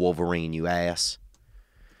bull and a Wolverine, you ass.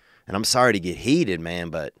 And I'm sorry to get heated, man,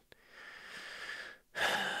 but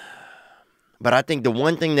I think the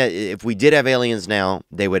one thing that if we did have aliens now,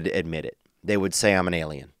 they would admit it. They would say I'm an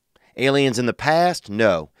alien. Aliens in the past?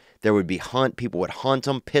 No. There would be people would hunt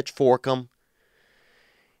them, pitchfork them.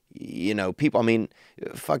 People,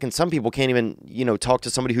 fucking some people can't even, talk to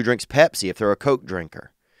somebody who drinks Pepsi if they're a Coke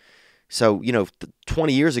drinker. So,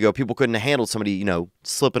 20 years ago, people couldn't have handled somebody,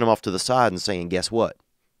 slipping them off to the side and saying, guess what?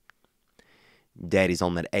 Daddy's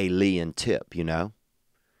on that alien tip,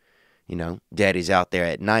 Daddy's out there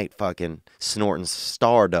at night fucking snorting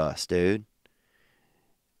stardust, dude.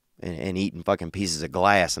 And eating fucking pieces of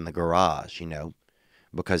glass in the garage,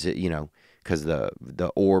 because because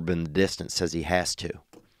the orb in the distance says he has to.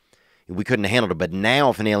 We couldn't have handled it. But now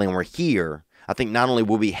if an alien were here, I think not only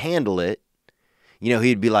will we handle it,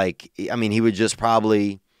 he'd be like, he would just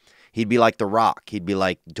probably, he'd be like The Rock. He'd be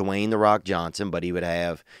like Dwayne The Rock Johnson, but he would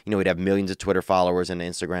have, he'd have millions of Twitter followers and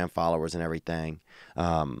Instagram followers and everything.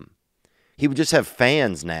 He would just have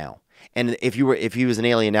fans now. And if he was an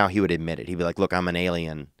alien now, he would admit it. He'd be like, look, I'm an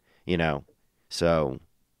alien, so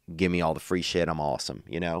give me all the free shit. I'm awesome,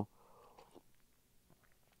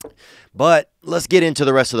 But let's get into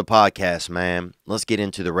the rest of the podcast, man. Let's get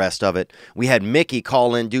into the rest of it. We had Mickey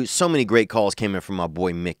call in. Dude, so many great calls came in from my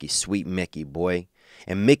boy Mickey. Sweet Mickey, boy.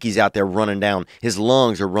 And Mickey's out there running down. His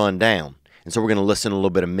lungs are run down. And so we're going to listen to a little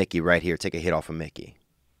bit of Mickey right here. Take a hit off of Mickey.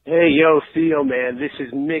 Hey, yo, Theo, man. This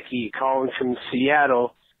is Mickey calling from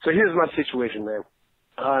Seattle. So here's my situation, man.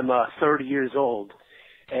 I'm 30 years old,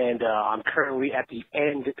 and I'm currently at the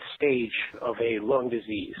end stage of a lung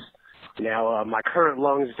disease. Now, my current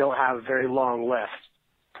lungs don't have very long left,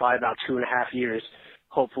 probably about 2.5 years.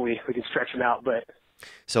 Hopefully, we can stretch them out, but...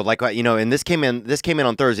 So, like, you know, and this came in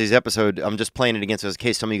on Thursday's episode. I'm just playing it against us in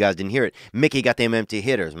case some of you guys didn't hear it. Mickey got them empty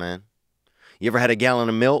hitters, man. You ever had a gallon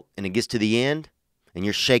of milk, and it gets to the end, and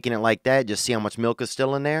you're shaking it like that, just see how much milk is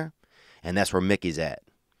still in there? And that's where Mickey's at.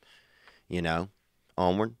 You know?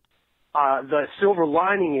 Onward. The silver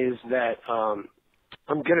lining is that I'm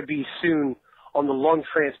going to be soon on the lung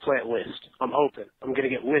transplant list. I'm hoping. I'm going to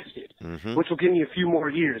get listed, which will give me a few more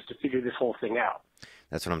years to figure this whole thing out.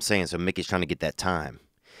 That's what I'm saying. So Mickey's trying to get that time.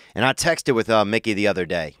 And I texted with Mickey the other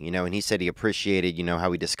day, you know, and he said he appreciated, you know, how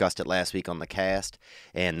we discussed it last week on the cast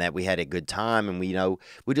and that we had a good time. And we, you know,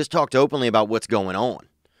 we just talked openly about what's going on,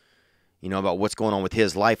 you know, about what's going on with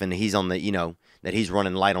his life. And he's on the, you know, that he's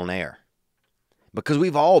running light on air. Because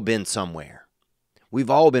we've all been somewhere. We've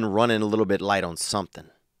all been running a little bit light on something,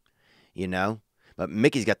 you know. But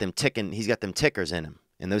Mickey's got them ticking. He's got them tickers in him,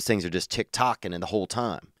 and those things are just tick-tocking the whole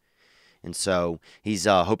time. And so he's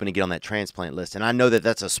hoping to get on that transplant list. And I know that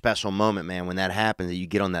that's a special moment, man, when that happens, that you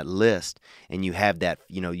get on that list and you have that,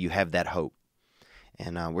 you know, you have that hope.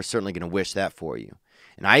 And we're certainly going to wish that for you.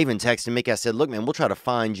 And I even texted Mickey. I said, look, man, we'll try to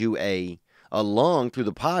find you a lung through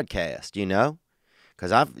the podcast, you know.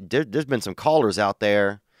 Because there's been some callers out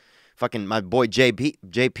there. Fucking my boy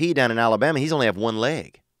JP down in Alabama, he's only have one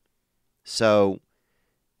leg. So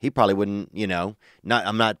he probably wouldn't, you know,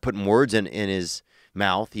 I'm not putting words in his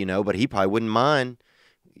mouth, you know, but he probably wouldn't mind,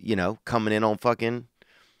 you know, coming in on fucking,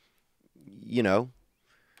 you know,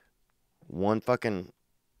 one fucking,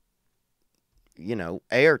 you know,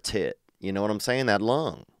 air tit. You know what I'm saying? That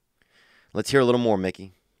lung. Let's hear a little more,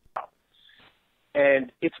 Mickey.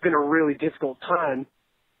 And it's been a really difficult time,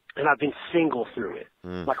 and I've been single through it.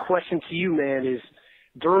 My question to you, man, is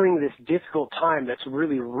during this difficult time that's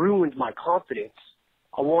really ruined my confidence,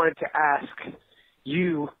 I wanted to ask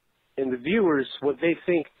you and the viewers what they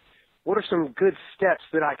think. What are some good steps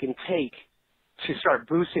that I can take to start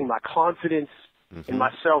boosting my confidence and my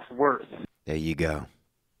self-worth? There you go.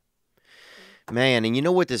 Man, and you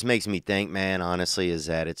know what this makes me think, man, honestly, is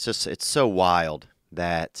that it's so wild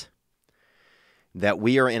that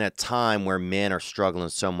we are in a time where men are struggling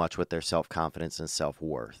so much with their self-confidence and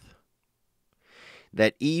self-worth.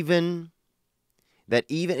 That even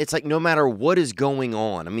it's like no matter what is going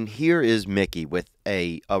on. I mean, here is Mickey with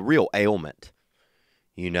a real ailment.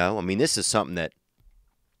 You know, I mean, this is something that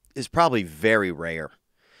is probably very rare.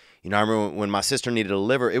 You know, I remember when my sister needed a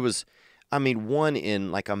liver, it was, I mean, 1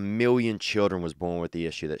 in like 1,000,000 children was born with the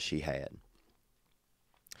issue that she had.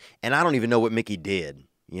 And I don't even know what Mickey did.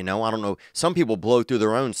 You know, I don't know. Some people blow through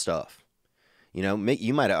their own stuff. You know,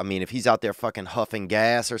 you might, I mean, if he's out there fucking huffing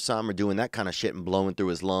gas or something or doing that kind of shit and blowing through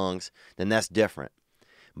his lungs, then that's different.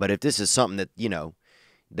 But if this is something that, you know,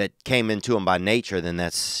 that came into him by nature, then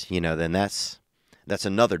that's, you know, then that's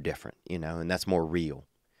another different, you know, and that's more real.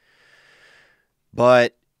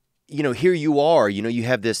 But, you know, here you are, you know, you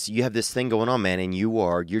have this thing going on, man, and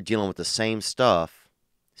you're dealing with the same stuff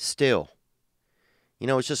still. You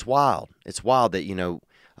know, it's just wild. It's wild that, you know,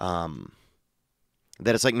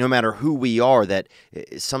 that it's like no matter who we are, that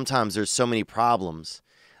sometimes there's so many problems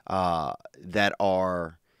that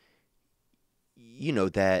are, you know,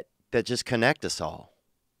 that just connect us all.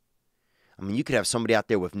 I mean, you could have somebody out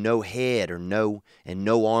there with no head or no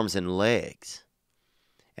arms and legs,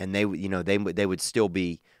 and they would still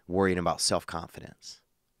be worrying about self-confidence,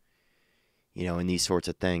 you know, and these sorts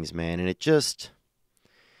of things, man. And it just,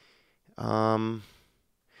 I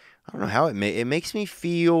don't know how it makes me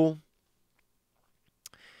feel.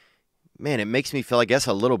 Man, it makes me feel, I guess,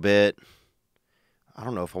 a little bit, I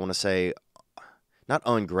don't know if I want to say, not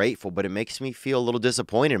ungrateful, but it makes me feel a little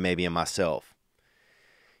disappointed maybe in myself.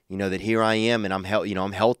 You know, that here I am and I'm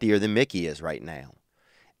healthier than Mickey is right now.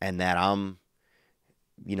 And that I'm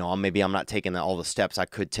not taking all the steps I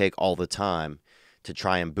could take all the time to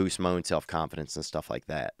try and boost my own self-confidence and stuff like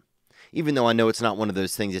that. Even though I know it's not one of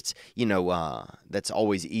those things that's, you know, that's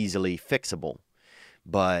always easily fixable.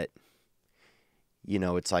 But, you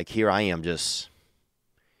know, it's like here I am just,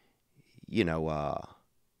 you know,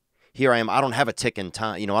 here I am. I don't have a ticking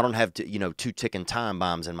time, you know, I don't have, 2 ticking time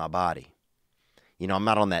bombs in my body. You know, I'm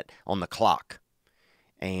not on the clock.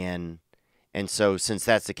 And so since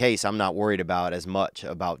that's the case, I'm not worried about as much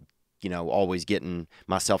about, you know, always getting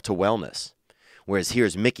myself to wellness. Whereas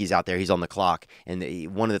here's Mickey's out there, he's on the clock, and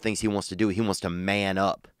one of the things he wants to do, he wants to man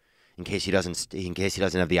up in case he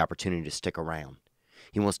doesn't have the opportunity to stick around.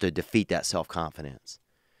 He wants to defeat that self-confidence,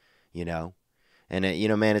 you know? And, you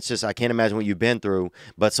know, man, it's just, I can't imagine what you've been through,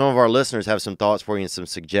 but some of our listeners have some thoughts for you and some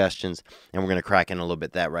suggestions, and we're going to crack in a little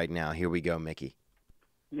bit that right now. Here we go, Mickey.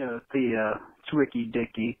 Yeah, it's Ricky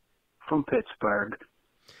Dickey from Pittsburgh.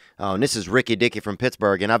 Oh, and this is Ricky Dickey from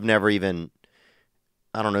Pittsburgh, and I've never even,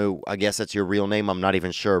 I don't know, I guess that's your real name. I'm not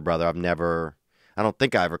even sure, brother. I don't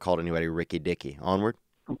think I ever called anybody Ricky Dickey. Onward.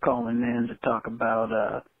 I'm calling in to talk about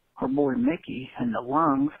our boy Mickey and the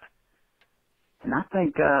lungs. And I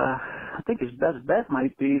think his best bet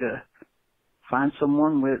might be to find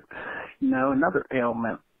someone with, you know, another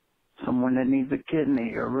ailment, someone that needs a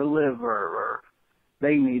kidney or a liver, or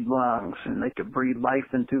they need lungs, and they could breathe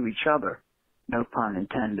life into each other. No pun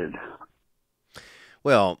intended.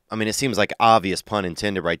 Well, I mean, it seems like obvious pun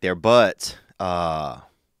intended right there, but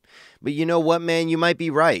you know what, man, you might be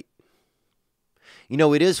right. You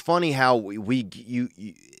know, it is funny how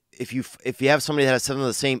if you have somebody that has some of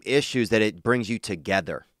the same issues, that it brings you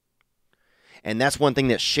together. And that's one thing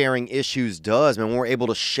that sharing issues does, man. When we're able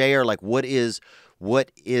to share, like, what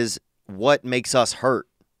makes us hurt.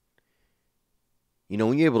 You know,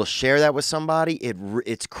 when you're able to share that with somebody,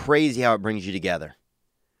 it's crazy how it brings you together.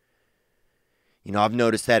 You know, I've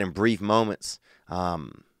noticed that in brief moments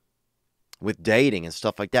with dating and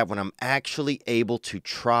stuff like that, when I'm actually able to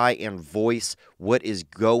try and voice what is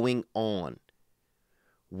going on,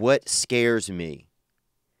 what scares me,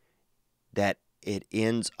 that it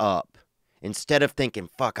ends up, instead of thinking,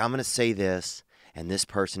 fuck, I'm going to say this and this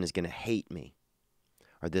person is going to hate me,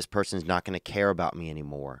 or this person's not going to care about me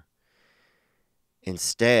anymore.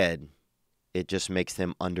 Instead, it just makes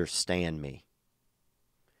them understand me.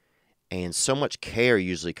 And so much care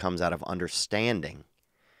usually comes out of understanding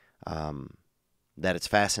that it's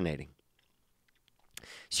fascinating.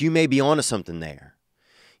 So you may be onto something there.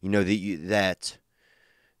 You know, that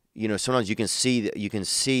sometimes you can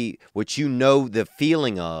see what you know the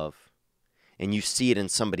feeling of, and you see it in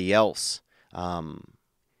somebody else. And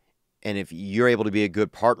if you're able to be a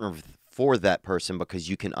good partner for that person because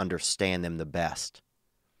you can understand them the best,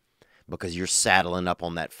 because you're saddling up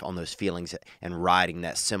on those feelings and riding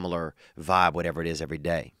that similar vibe, whatever it is, every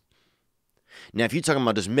day. Now, if you're talking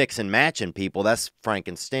about just mix and matching people, that's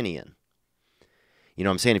Frankensteinian. You know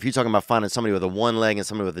what I'm saying? If you're talking about finding somebody with a one leg and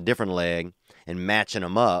somebody with a different leg and matching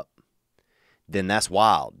them up, then that's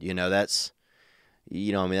wild. You know, that's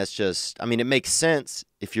just, it makes sense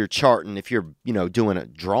if you're charting, if you're, doing a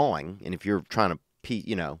drawing, and if you're trying to,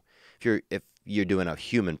 if you're doing a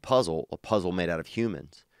human puzzle, a puzzle made out of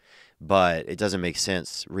humans. But it doesn't make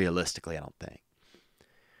sense realistically, I don't think.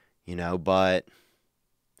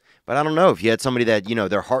 But I don't know, if you had somebody that,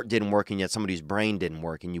 their heart didn't work and yet somebody's brain didn't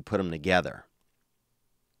work, and you put them together,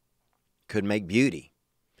 could make beauty.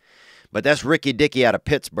 But that's Ricky Dickey out of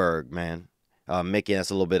Pittsburgh, man. Mickey, that's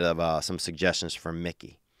a little bit of some suggestions from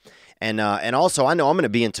Mickey. And also, I know I'm going to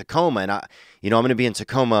be in Tacoma, and I'm going to be in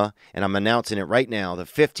Tacoma, and I'm announcing it right now, the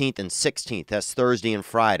 15th and 16th. That's Thursday and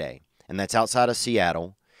Friday, and that's outside of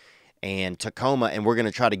Seattle. And Tacoma, and we're going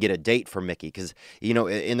to try to get a date for Mickey, because,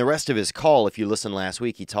 in the rest of his call, if you listened last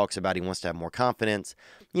week, he talks about he wants to have more confidence.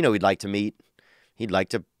 He'd like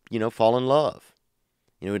to fall in love.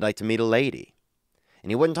 He'd like to meet a lady.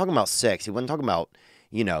 And he wasn't talking about sex. He wasn't talking about,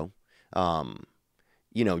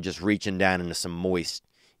 just reaching down into some moist,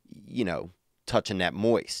 touching that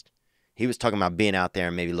moist. He was talking about being out there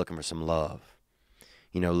and maybe looking for some love.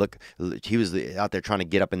 He was out there trying to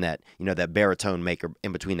get up in that, that baritone maker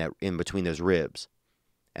in between those ribs.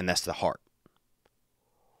 And that's the heart.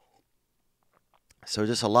 So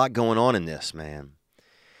just a lot going on in this, man.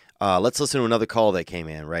 Let's listen to another call that came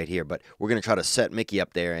in right here. But we're going to try to set Mickey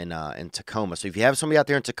up there in Tacoma. So if you have somebody out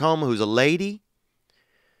there in Tacoma who's a lady,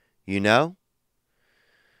 and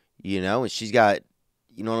she's got,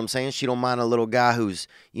 you know what I'm saying? She don't mind a little guy who's,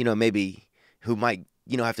 maybe who might,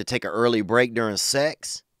 have to take an early break during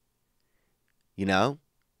sex, then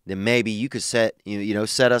maybe you could set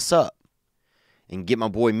us up and get my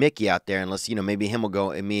boy Mickey out there, and let's, maybe him will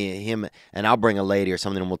go, and him, and I'll bring a lady or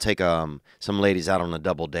something, and we'll take some ladies out on a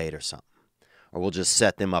double date or something. Or we'll just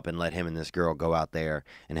set them up and let him and this girl go out there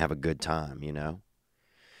and have a good time,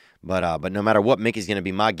 But no matter what, Mickey's going to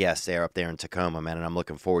be my guest up there in Tacoma, man, and I'm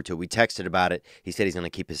looking forward to it. We texted about it. He said he's going to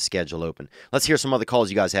keep his schedule open. Let's hear some other calls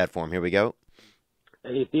you guys had for him. Here we go.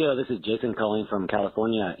 Hey, Theo, this is Jason calling from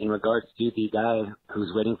California in regards to the guy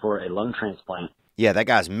who's waiting for a lung transplant. Yeah, that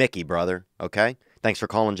guy's Mickey, brother. Okay? Thanks for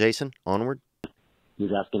calling, Jason. Onward. He's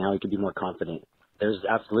asking how he can be more confident. There's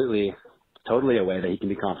absolutely, totally a way that he can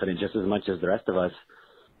be confident just as much as the rest of us.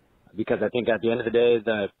 because I think at the end of the day,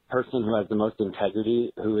 the person who has the most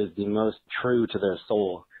integrity, who is the most true to their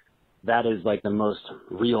soul, that is like the most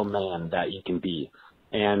real man that you can be.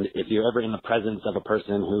 And if you're ever in the presence of a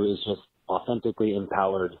person who is just authentically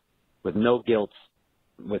empowered with no guilt,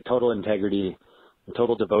 with total integrity, and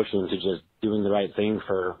total devotion to just doing the right thing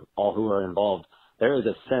for all who are involved, there is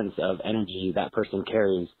a sense of energy that person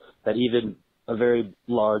carries that even a very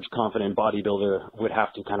large, confident bodybuilder would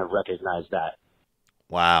have to kind of recognize that.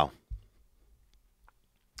 Wow.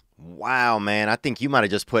 Wow, man. I think you might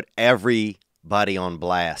have just put everybody on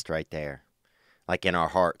blast right there. Like in our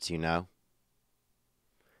hearts, you know?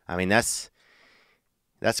 I mean, that's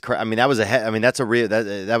I mean, that was that's a real,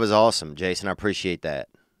 that was awesome, Jason. I appreciate that.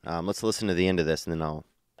 Let's listen to the end of this and then I'll.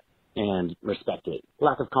 And respect it.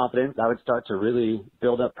 Lack of confidence, I would start to really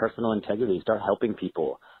build up personal integrity, start helping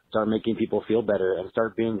people, start making people feel better, and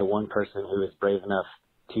start being the one person who is brave enough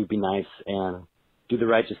to be nice and do the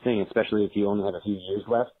righteous thing, especially if you only have a few years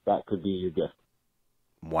left. That could be your gift.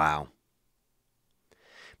 Wow.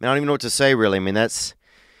 Man, I don't even know what to say, really. I mean, that's,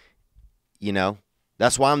 you know,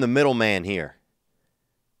 that's why I'm the middleman here.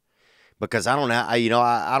 Because I don't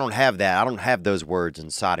have that. I don't have those words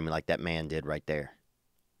inside of me like that man did right there.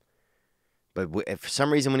 But if for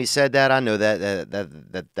some reason when he said that, I know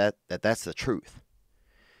that's the truth.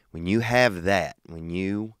 When you have that, when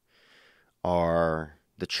you are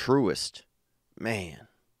the truest, man,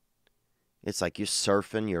 it's like you're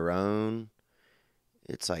surfing your own.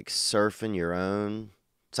 It's like surfing your own.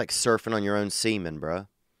 It's like surfing on your own semen, bro.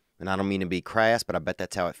 And I don't mean to be crass, but I bet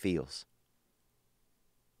that's how it feels.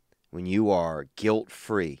 When you are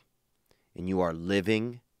guilt-free and you are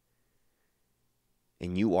living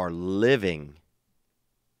in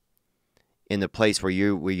the place where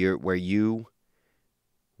you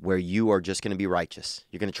are just going to be righteous.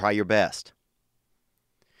 You're going to try your best.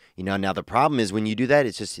 You know, now the problem is when you do that,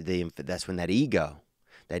 it's just that's when that ego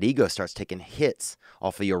starts taking hits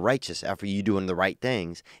off of your righteous after you doing the right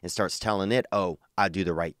things and starts telling it, oh, I do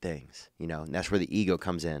the right things. You know, and that's where the ego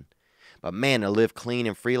comes in. But man, to live clean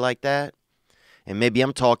and free like that, and maybe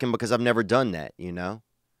I'm talking because I've never done that, you know?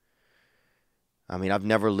 I mean, I've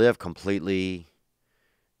never lived completely,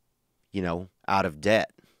 you know, out of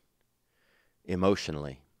debt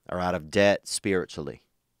emotionally or out of debt spiritually.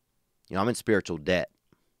 You know, I'm in spiritual debt.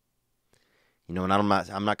 You know, and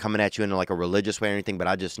I'm not coming at you in like a religious way or anything, but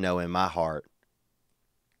I just know in my heart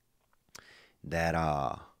that,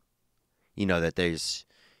 you know, that there's,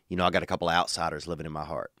 you know, I got a couple of outsiders living in my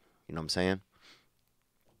heart. You know what I'm saying?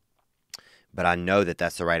 But I know that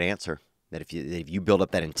that's the right answer. That if you build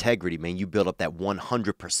up that integrity, man, you build up that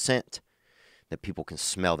 100%, that people can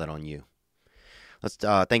smell that on you. Let's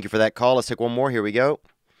thank you for that call. Let's take one more. Here we go.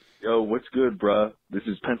 Yo, what's good, bruh? This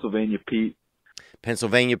is Pennsylvania Pete.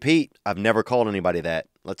 Pennsylvania Pete. I've never called anybody that.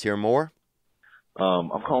 Let's hear more. I'm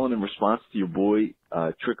calling in response to your boy,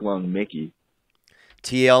 Trick Lung Mickey.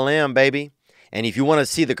 TLM, baby. And if you want to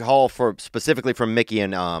see the call specifically from Mickey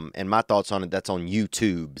and my thoughts on it, that's on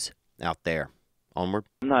YouTube's out there. Onward.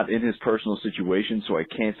 I'm not in his personal situation, so I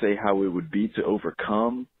can't say how it would be to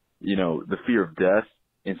overcome, you know, the fear of death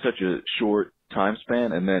in such a short time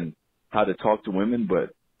span and then how to talk to women.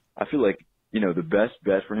 But I feel like, you know, the best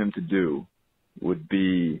bet for him to do would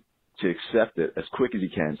be to accept it as quick as he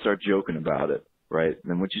can, start joking about it, right?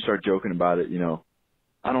 And then once you start joking about it, you know,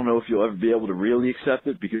 I don't know if you'll ever be able to really accept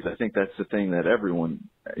it because I think that's the thing that everyone,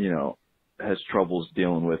 you know, has troubles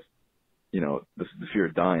dealing with, you know, the fear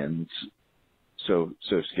of dying. It's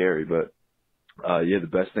so scary. But, yeah, the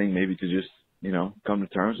best thing maybe to just, you know, come to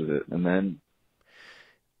terms with it. And then.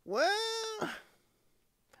 Well,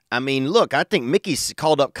 I mean, look, I think Mickey's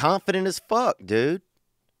called up confident as fuck, dude.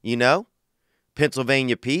 You know?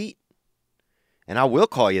 Pennsylvania Pete. And I will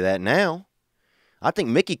call you that now. I think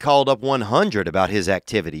Mickey called up 100 about his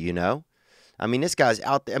activity, you know? I mean, this guy's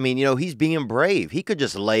out there. I mean, you know, he's being brave. He could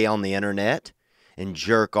just lay on the internet and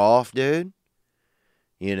jerk off, dude.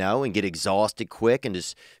 You know, and get exhausted quick and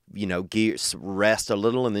just, you know, rest a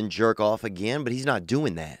little and then jerk off again. But he's not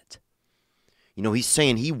doing that. You know, he's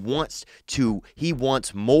saying he wants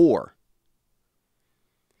more.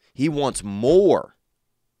 He wants more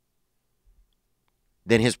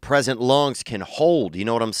than his present lungs can hold. You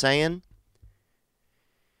know what I'm saying?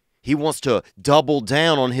 He wants to double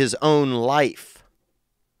down on his own life.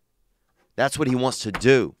 That's what he wants to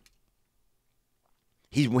do.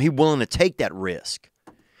 He's willing to take that risk.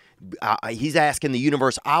 He's asking the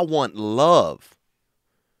universe, I want love.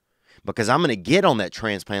 Because I'm going to get on that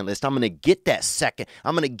transplant list. I'm going to get that second.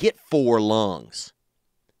 I'm going to get 4 lungs.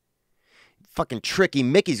 Fucking Tricky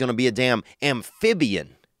Mickey's going to be a damn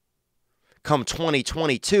amphibian come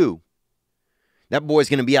 2022. That boy's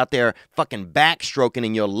going to be out there fucking backstroking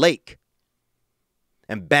in your lake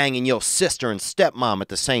and banging your sister and stepmom at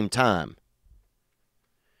the same time.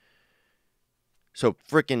 So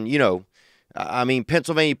freaking, you know, I mean,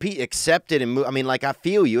 Pennsylvania Pete accepted and I mean, like, I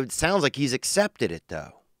feel you. It sounds like he's accepted it,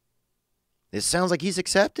 though. It sounds like he's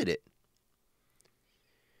accepted it.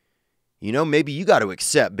 You know, maybe you got to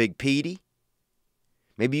accept Big Petey.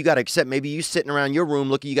 Maybe you got to accept, maybe you sitting around your room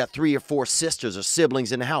looking, you got 3 or 4 sisters or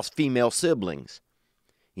siblings in the house, female siblings,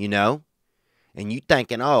 you know? And you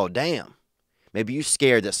thinking, oh, damn. Maybe you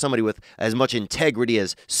scared that somebody with as much integrity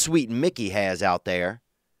as Sweet Mickey has out there,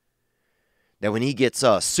 that when he gets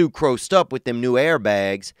sucrosed up with them new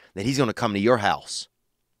airbags, that he's going to come to your house.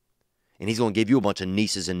 And he's going to give you a bunch of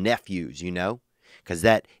nieces and nephews, you know? Because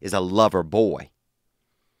that is a lover boy.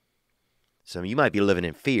 So you might be living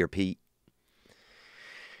in fear, Pete.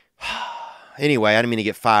 Anyway, I didn't mean to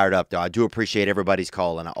get fired up, though. I do appreciate everybody's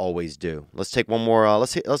call, and I always do. Let's take one more.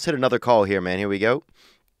 Let's hit another call here, man. Here we go.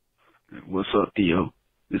 What's up, Theo?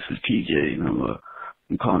 This is TJ, and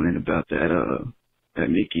I'm calling in about that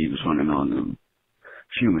Mickey was running on them,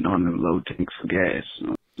 fuming on them low tanks of gas.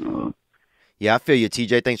 Yeah, I feel you,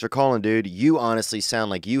 TJ. Thanks for calling, dude. You honestly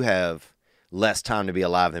sound like you have less time to be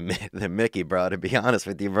alive than Mickey, bro, to be honest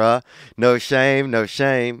with you, bro. No shame,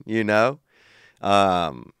 you know?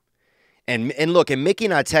 And look, and Mickey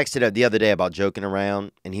and I texted the other day about joking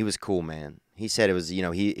around, and he was cool, man. He said it was, you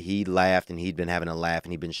know, he laughed, and he'd been having a laugh,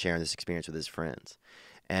 and he'd been sharing this experience with his friends.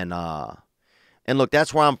 And look,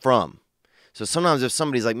 that's where I'm from. So sometimes if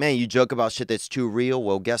somebody's like, man, you joke about shit that's too real,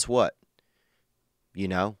 well, guess what? You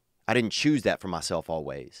know, I didn't choose that for myself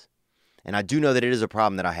always. And I do know that it is a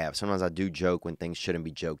problem that I have. Sometimes I do joke when things shouldn't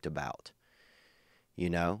be joked about, you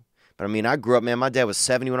know? But I mean, I grew up, man, my dad was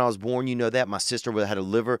 70 when I was born, you know that. My sister had a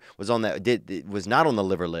liver, was not on the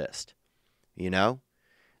liver list, you know?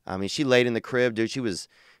 I mean, she laid in the crib, dude. She was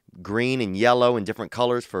green and yellow and different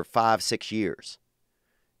colors for 5-6 years.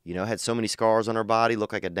 You know, had so many scars on her body,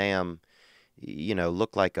 looked like a damn, you know,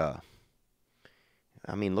 looked like a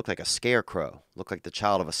scarecrow. Looked like the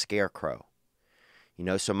child of a scarecrow. You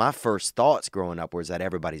know, so my first thoughts growing up was that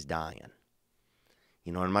everybody's dying.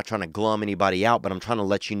 You know, I'm not trying to glum anybody out, but I'm trying to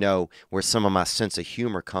let you know where some of my sense of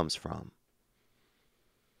humor comes from.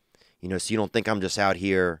 You know, so you don't think I'm just out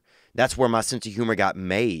here. That's where my sense of humor got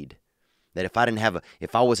made. That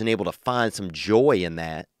if I wasn't able to find some joy in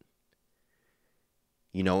that,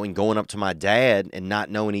 you know, and going up to my dad and not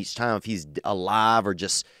knowing each time if he's alive or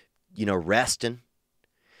just, you know, resting.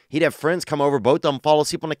 He'd have friends come over, both of them fall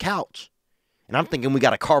asleep on the couch. And I'm thinking we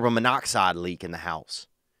got a carbon monoxide leak in the house.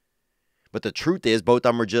 But the truth is, both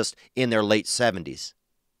of them are just in their late 70s.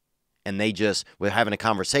 And they just were having a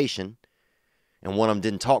conversation, and one of them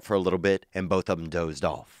didn't talk for a little bit, and both of them dozed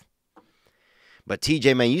off. But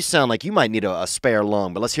TJ, man, you sound like you might need a spare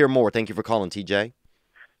lung. But let's hear more. Thank you for calling, TJ.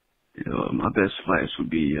 You know, my best advice would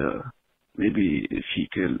be maybe if he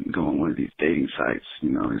could go on one of these dating sites,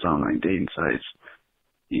 you know, his online dating sites,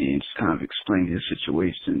 and just kind of explain his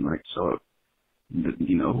situation, like, so,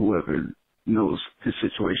 you know, whoever knows his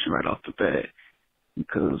situation right off the bat.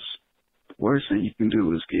 Because the worst thing you can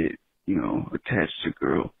do is get, you know, attached to a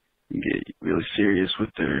girl and get really serious with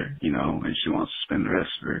her, you know, and she wants to spend the rest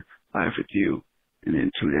of her life with you. And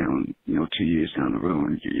then 2 years down the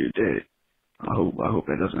road, you're dead. I hope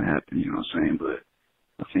that doesn't happen, you know what I'm saying? But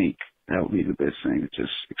I think that would be the best thing, to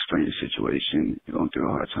just explain your situation. You're going through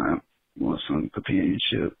a hard time. You want some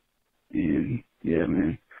companionship. And, yeah,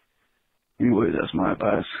 man. Anyway, that's my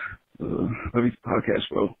advice. Love you, podcast,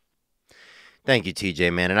 bro. Thank you,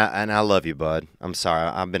 TJ, man. And I love you, bud. I'm sorry.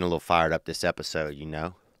 I've been a little fired up this episode, you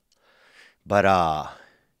know? But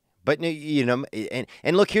you know,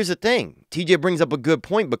 and look, here's the thing. TJ brings up a good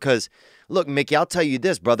point because, look, Mickey, I'll tell you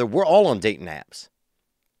this, brother. We're all on dating apps.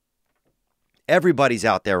 Everybody's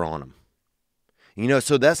out there on them. You know,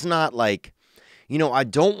 so that's not like, you know, I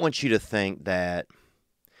don't want you to think that,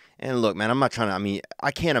 and look, man, I'm not trying to, I mean,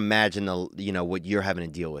 I can't imagine what you're having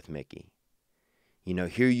to deal with, Mickey. You know,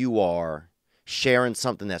 here you are sharing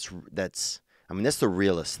something that's the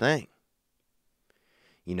realest thing.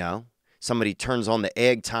 You know? Somebody turns on the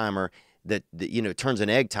egg timer turns an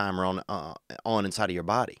egg timer on inside of your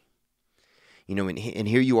body. You know, and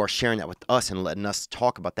here you are sharing that with us and letting us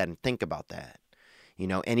talk about that and think about that, you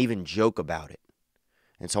know, and even joke about it.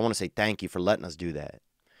 And so I want to say thank you for letting us do that.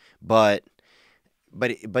 But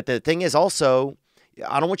the thing is also,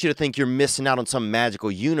 I don't want you to think you're missing out on some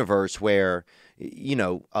magical universe where, you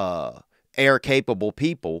know, air capable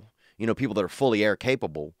people, you know, people that are fully air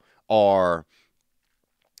capable are,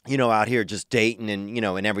 you know, out here just dating and, you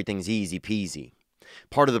know, and everything's easy peasy.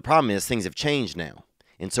 Part of the problem is things have changed now.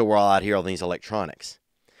 And so we're all out here on these electronics.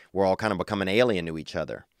 We're all kind of becoming alien to each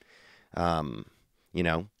other. You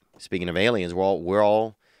know, speaking of aliens, we're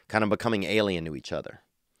all kind of becoming alien to each other.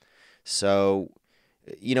 So,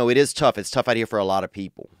 you know, it is tough. It's tough out here for a lot of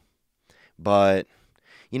people. But,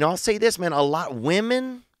 you know, I'll say this, man, a lot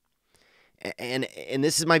women, and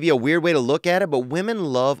this might be a weird way to look at it, but women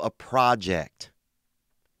love a project.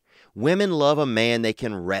 Women love a man they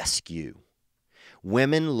can rescue.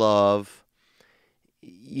 Women love,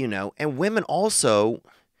 you know, and women also,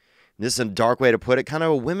 this is a dark way to put it, kind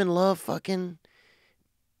of women love fucking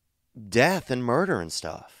death and murder and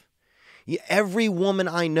stuff. Every woman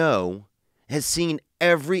I know has seen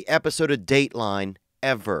every episode of Dateline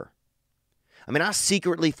ever. I mean, I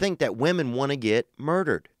secretly think that women want to get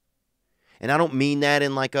murdered. And I don't mean that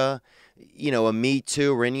in like a, you know, a Me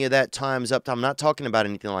Too or any of that time's up. I'm not talking about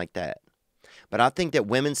anything like that. But I think that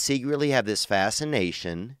women secretly have this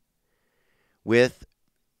fascination with,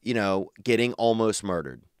 you know, getting almost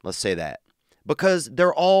murdered. Let's say that. Because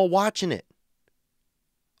they're all watching it.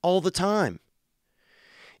 All the time.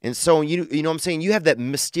 And so, you know what I'm saying? You have that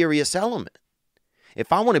mysterious element.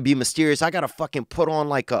 If I want to be mysterious, I got to fucking put on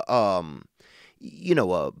like a, you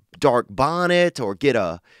know, a dark bonnet or get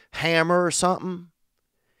a hammer or something.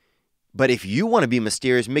 But if you want to be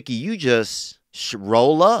mysterious, Mickey, you just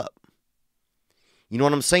roll up. You know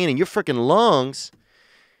what I'm saying? And your freaking lungs,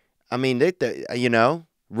 I mean, they, you know,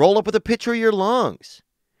 roll up with a picture of your lungs.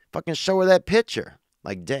 Fucking show her that picture.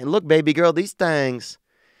 Like, look, baby girl, these things,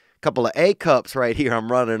 a couple of A cups right here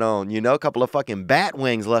I'm running on, you know, a couple of fucking bat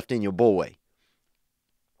wings left in your boy.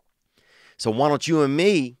 So why don't you and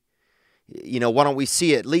me, you know, why don't we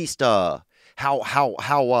see at least how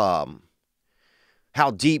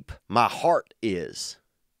deep my heart is?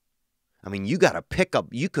 I mean, you got a pickup,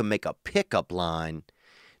 you can make a pickup line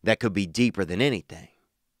that could be deeper than anything.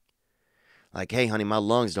 Like, hey, honey, my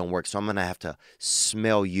lungs don't work, so I'm going to have to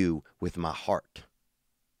smell you with my heart.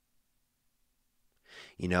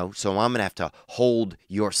 You know, so I'm going to have to hold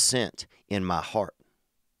your scent in my heart.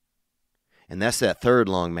 And that's that third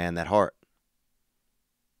lung, man, that heart.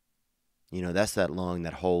 You know, that's that lung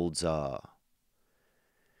that holds, you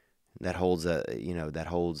know,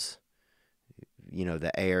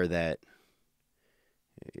 the air that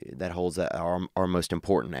holds our most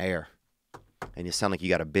important air. And you sound like you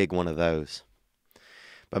got a big one of those.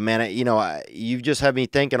 But, man, you know, you've just had me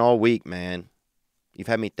thinking all week, man. You've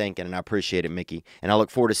had me thinking, and I appreciate it, Mickey. And I look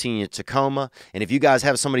forward to seeing you in Tacoma. And if you guys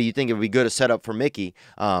have somebody you think it would be good to set up for Mickey,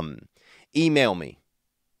 email me,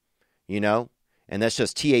 you know. And that's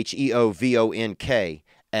just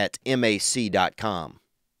TheoVonk@mac.com.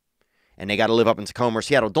 And they got to live up in Tacoma or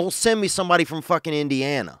Seattle. Don't send me somebody from fucking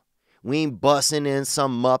Indiana. We ain't bussing in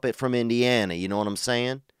some muppet from Indiana, you know what I'm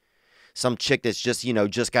saying? Some chick that's just, you know,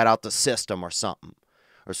 just got out the system or something.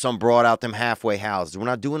 Or some broad out them halfway houses. We're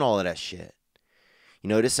not doing all of that shit. You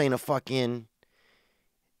know, this ain't a fucking,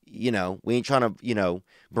 you know, we ain't trying to, you know,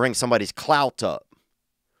 bring somebody's clout up.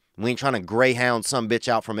 We ain't trying to greyhound some bitch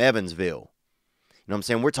out from Evansville. You know what I'm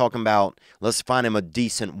saying? We're talking about, let's find him a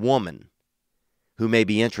decent woman who may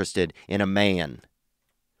be interested in a man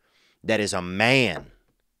that is a man.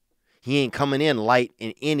 He ain't coming in light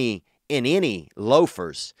in any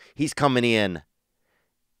loafers. He's coming in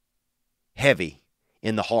heavy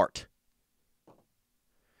in the heart.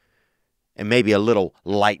 And maybe a little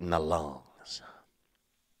light in the lungs.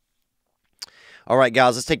 All right,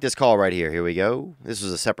 guys, let's take this call right here. Here we go. This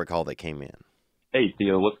was a separate call that came in. Hey,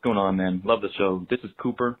 Theo, what's going on, man? Love the show. This is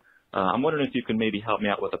Cooper. I'm wondering if you can maybe help me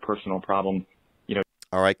out with a personal problem. You know.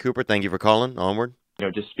 All right, Cooper, thank you for calling. Onward. You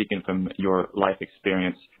know, just speaking from your life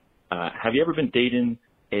experience, have you ever been dating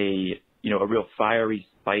a real fiery,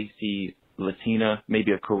 spicy Latina,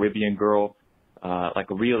 maybe a Caribbean girl, like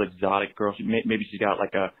a real exotic girl? Maybe she's got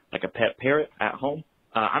like a pet parrot at home.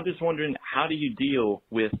 I'm just wondering, how do you deal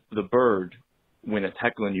with the bird when it's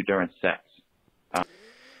heckling you during sex?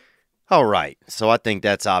 All right. So I think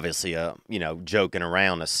that's obviously a, you know, joking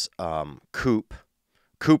around us. Cooper,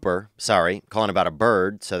 calling about a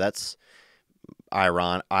bird. So that's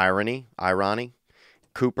irony.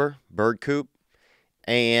 Cooper, bird coop.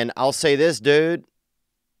 And I'll say this, dude.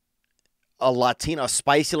 A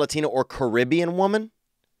spicy Latina or Caribbean woman.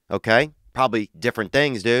 Okay. Probably different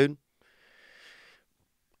things, dude.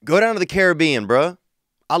 Go down to the Caribbean, bruh.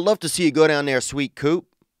 I'd love to see you go down there, sweet coop.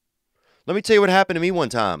 Let me tell you what happened to me one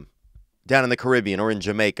time. Down in the Caribbean or in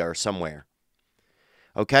Jamaica or somewhere.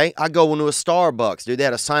 Okay? I go into a Starbucks. Dude, they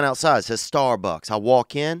had a sign outside that says Starbucks. I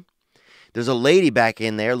walk in. There's a lady back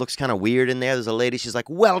in there. Looks kind of weird in there. There's a lady. She's like,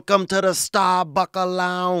 welcome to the Starbucks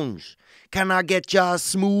Lounge. Can I get you a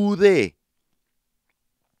smoothie?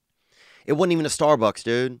 It wasn't even a Starbucks,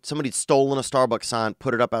 dude. Somebody'd stolen a Starbucks sign,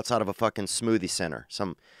 put it up outside of a fucking smoothie center.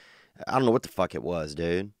 I don't know what the fuck it was,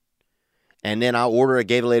 dude. And then I ordered it,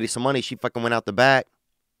 gave a lady some money. She fucking went out the back.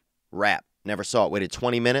 Wrap. Never saw it. Waited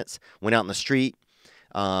 20 minutes. Went out in the street.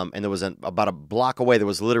 And there was about a block away, there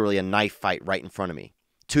was literally a knife fight right in front of me.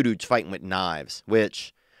 2 dudes fighting with knives,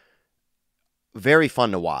 which, very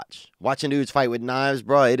fun to watch. Watching dudes fight with knives,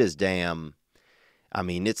 bro, it is damn, I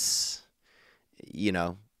mean, it's, you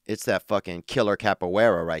know, it's that fucking killer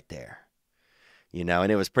capoeira right there. You know,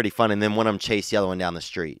 and it was pretty fun. And then one of them chased the other one down the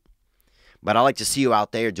street. But I like to see you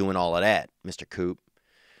out there doing all of that, Mr. Coop.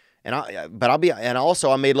 And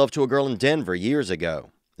also I made love to a girl in Denver years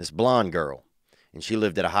ago, this blonde girl. And she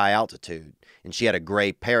lived at a high altitude. And she had a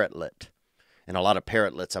gray parrotlet. And a lot of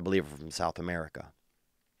parrotlets, I believe, are from South America.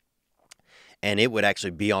 And it would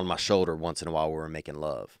actually be on my shoulder once in a while we were making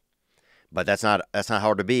love. But that's not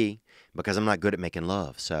hard to be, because I'm not good at making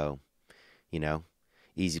love. So, you know,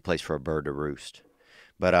 easy place for a bird to roost.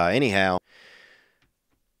 But anyhow,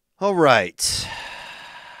 all right.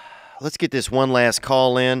 Let's get this one last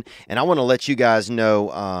call in, and I want to let you guys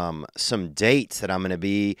know some dates that I'm going to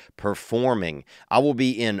be performing. I will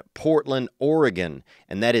be in Portland, Oregon,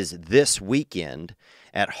 and that is this weekend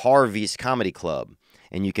at Harvey's Comedy Club.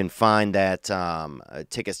 And you can find that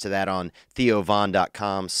tickets to that on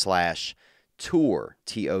theovon.com/tour,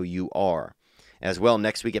 T-O-U-R. As well,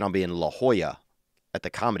 next weekend I'll be in La Jolla at the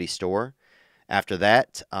Comedy Store. After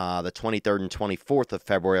that, the 23rd and 24th of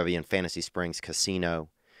February, I'll be in Fantasy Springs Casino.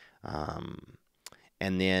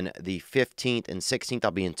 And then the 15th and 16th,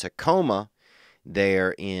 I'll be in Tacoma,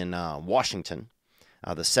 there in Washington.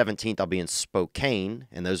 The 17th, I'll be in Spokane,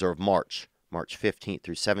 and those are of March 15th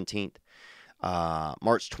through 17th.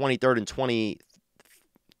 March 23rd and 20th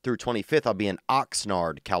through 25th, I'll be in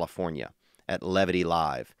Oxnard, California, at Levity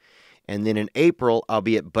Live. And then in April, I'll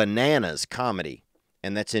be at Bananas Comedy,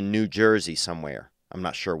 and that's in New Jersey somewhere. I'm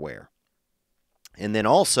not sure where. And then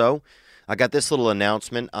also, I got this little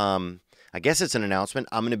announcement. I guess it's an announcement.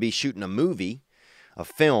 I'm going to be shooting a movie, a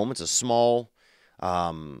film. It's a small,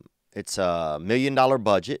 it's a $1 million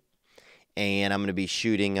budget. And I'm going to be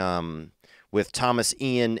shooting with Thomas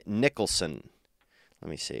Ian Nicholson. Let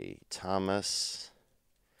me see. Thomas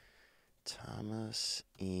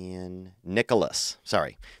Ian Nicholas.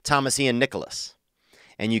 Sorry. Thomas Ian Nicholas.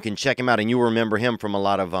 And you can check him out, and you'll remember him from a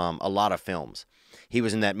lot of films. He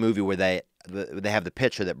was in that movie where they have the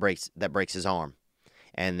pitcher that breaks his arm,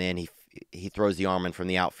 and then he throws the arm in from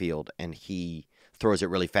the outfield, and he throws it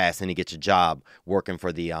really fast, and he gets a job working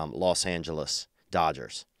for the Los Angeles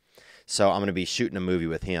Dodgers. So I'm going to be shooting a movie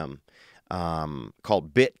with him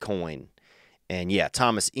called Bitcoin, and yeah,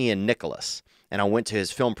 Thomas Ian Nicholas. And I went to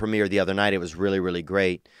his film premiere the other night. It was really, really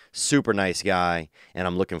great. Super nice guy, and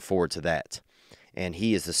I'm looking forward to that. And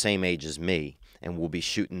he is the same age as me, and we'll be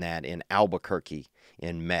shooting that in Albuquerque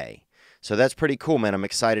in May. So that's pretty cool, man. I'm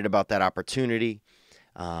excited about that opportunity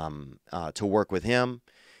to work with him.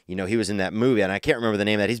 You know, he was in that movie, and I can't remember the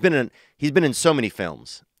name of that. He's been in so many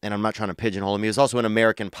films, and I'm not trying to pigeonhole him. He was also in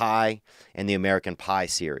American Pie and the American Pie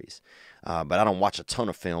series. But I don't watch a ton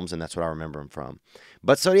of films, and that's what I remember him from.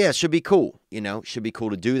 But so, yeah, it should be cool. You know, it should be cool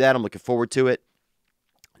to do that. I'm looking forward to it.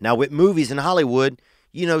 Now, with movies in Hollywood,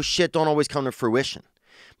 you know, shit don't always come to fruition.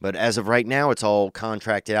 But as of right now, it's all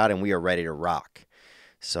contracted out, and we are ready to rock.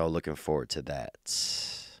 So looking forward to that.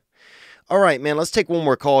 All right, man, let's take one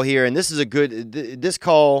more call here. And this is this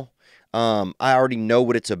call, I already know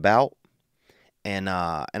what it's about. And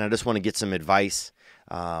I just want to get some advice.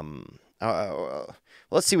 Let's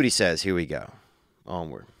see what he says. Here we go.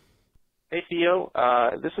 Onward. Hey, Theo.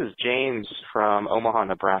 This is James from Omaha,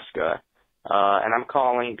 Nebraska. And I'm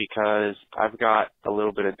calling because I've got a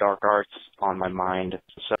little bit of dark arts on my mind.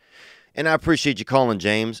 And I appreciate you calling,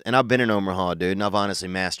 James. And I've been in Omaha, dude, and I've honestly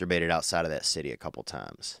masturbated outside of that city a couple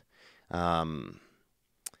times. And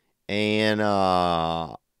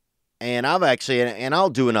I've actually, and I'll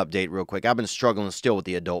do an update real quick. I've been struggling still with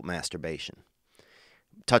the adult masturbation.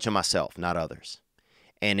 Touching myself, not others.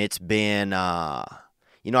 And it's been,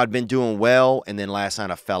 you know, I'd been doing well, and then last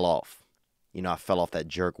night I fell off. You know, I fell off that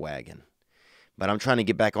jerk wagon. But I'm trying to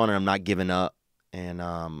get back on it. I'm not giving up. And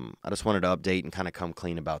I just wanted to update and kind of come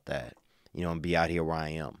clean about that, you know, and be out here where I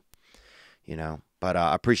am, you know. But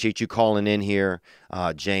I appreciate you calling in here,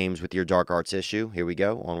 James, with your dark arts issue. Here we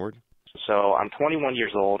go. Onward. So I'm 21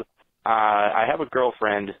 years old. I have a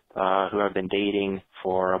girlfriend who I've been dating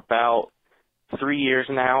for about 3 years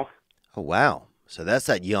now. Oh, wow. So that's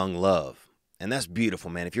that young love. And that's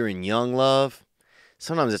beautiful, man. If you're in young love,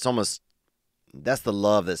 sometimes it's almost, that's the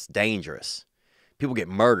love that's dangerous. People get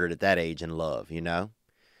murdered at that age in love, you know?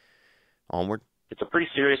 Onward. it's a pretty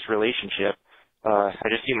serious relationship. I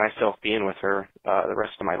just see myself being with her the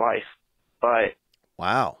rest of my life. But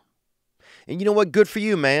wow. And you know what? Good for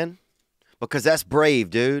you, man. Because that's brave,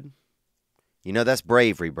 dude. You know, that's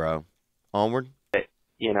bravery, bro. Onward.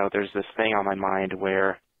 You know, there's this thing on my mind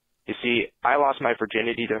where, you see, I lost my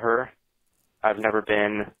virginity to her. I've never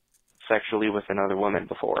been sexually with another woman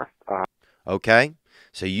before. Okay.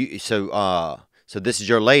 So this is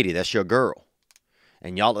your lady. That's your girl.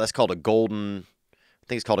 And y'all, that's called a golden, I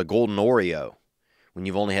think it's called a golden Oreo. When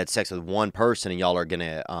you've only had sex with one person and y'all are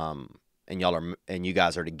gonna, and you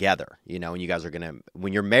guys are together, you know, and you guys are gonna,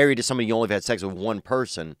 when you're married to somebody you only have had sex with one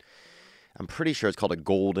person, I'm pretty sure it's called a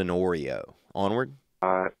golden Oreo. Onward.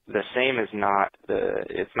 The same is not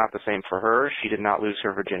it's not the same for her. She did not lose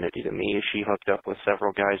her virginity to me. She hooked up with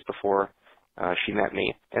several guys before she met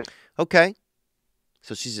me. Okay.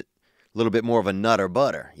 So she's a little bit more of a nut or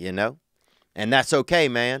butter, you know? And that's okay,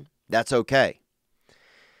 man. That's okay.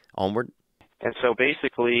 Onward. And so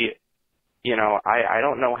basically, you know, I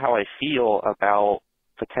don't know how I feel about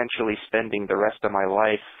potentially spending the rest of my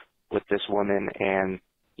life with this woman and,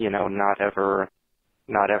 you know, not ever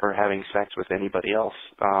having sex with anybody else.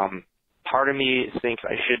 Part of me thinks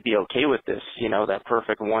I should be okay with this. You know, that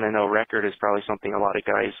perfect 1-0 record is probably something a lot of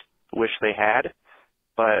guys wish they had.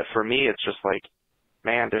 But for me, it's just like,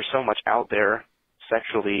 man, there's so much out there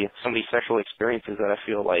sexually, so many sexual experiences that I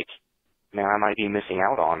feel like, man, I might be missing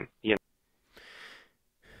out on, you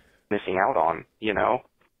know?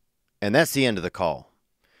 And that's the end of the call.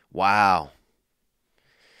 Wow.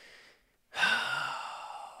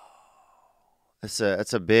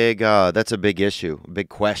 That's a big issue, a big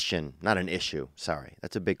question, not an issue. Sorry,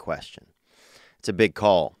 that's a big question. It's a big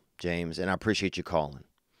call, James, and I appreciate you calling.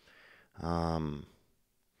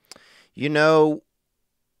 You know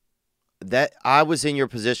that I was in your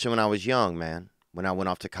position when I was young, man. When I went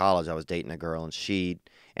off to college, I was dating a girl,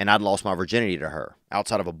 and I'd lost my virginity to her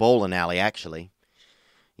outside of a bowling alley, actually.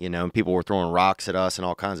 You know, and people were throwing rocks at us and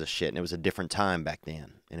all kinds of shit, and it was a different time back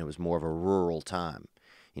then, and it was more of a rural time.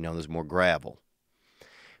 You know, there's more gravel.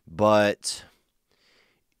 But,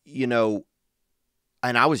 you know,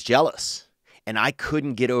 and I was jealous, and I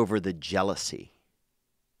couldn't get over the jealousy.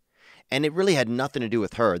 And it really had nothing to do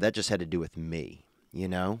with her. That just had to do with me, you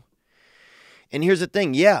know? And here's the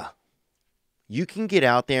thing, yeah, you can get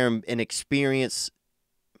out there and experience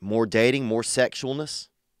more dating, more sexualness.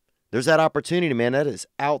 There's that opportunity, man. That is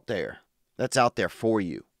out there. That's out there for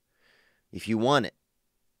you if you want it.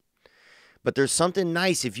 But there's something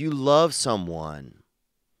nice if you love someone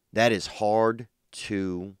that is hard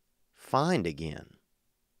to find again.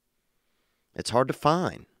 It's hard to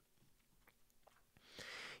find.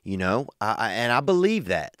 You know, I believe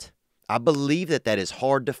that. I believe that is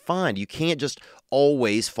hard to find. You can't just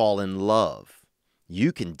always fall in love.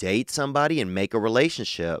 You can date somebody and make a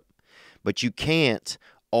relationship, but you can't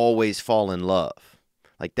always fall in love.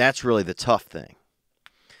 Like, that's really the tough thing.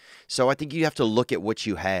 So I think you have to look at what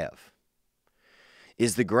you have.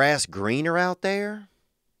 Is the grass greener out there?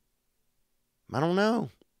 I don't know.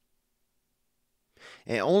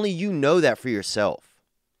 And only you know that for yourself.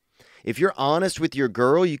 If you're honest with your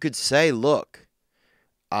girl, you could say, look,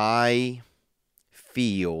 I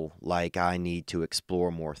feel like I need to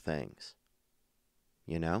explore more things.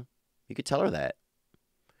 You know? You could tell her that.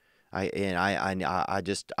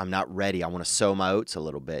 I'm not ready. I want to sow my oats a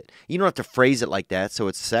little bit. You don't have to phrase it like that so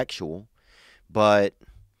it's sexual, but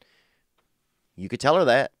you could tell her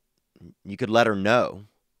that. You could let her know.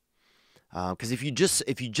 Because if you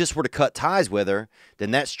just were to cut ties with her,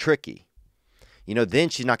 then that's tricky. You know, then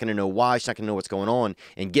she's not going to know why. She's not going to know what's going on.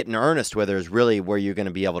 And getting earnest with her is really where you're going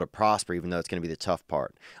to be able to prosper, even though it's going to be the tough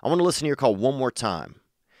part. I want to listen to your call one more time.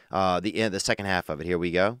 The second half of it. Here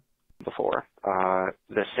we go. Before.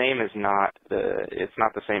 The same is not it's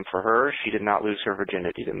not the same for her. She did not lose her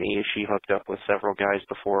virginity to me. She hooked up with several guys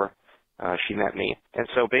before she met me. And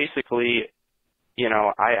so basically, you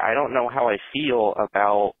know, I don't know how I feel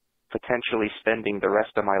about potentially spending the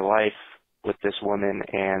rest of my life with this woman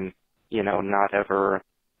and, you know, not ever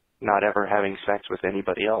having sex with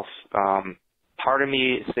anybody else. Part of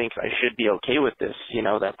me thinks I should be okay with this. You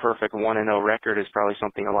know, that perfect 1-0 record is probably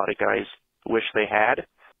something a lot of guys wish they had.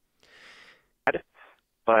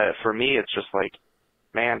 But for me, it's just like,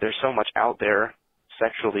 man, there's so much out there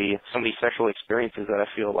sexually, so many sexual experiences that I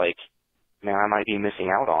feel like, man, I might be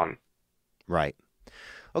missing out on. Right.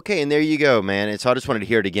 Okay, and there you go, man. And so I just wanted to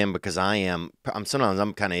hear it again because I'm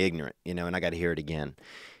sometimes kind of ignorant, you know, and I got to hear it again.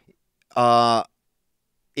 That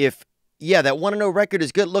 1-0 record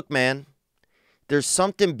is good. Look, man, there's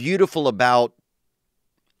something beautiful about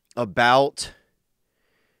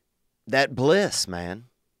that bliss, man,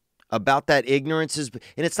 about that ignorance is,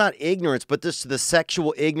 and it's not ignorance, but this the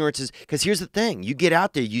sexual ignorance is, because here's the thing. You get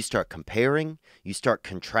out there, you start comparing, you start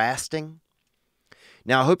contrasting.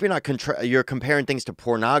 Now, I hope you're not you're comparing things to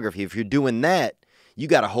pornography. If you're doing that, you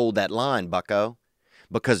got to hold that line, bucko.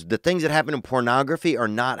 Because the things that happen in pornography are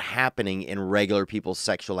not happening in regular people's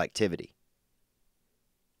sexual activity.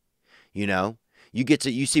 You know,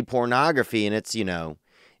 you see pornography and it's,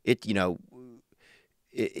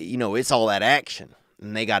 it's all that action.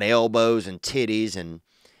 And they got elbows and titties and,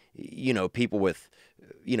 people with,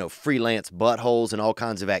 freelance buttholes and all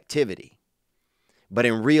kinds of activity. But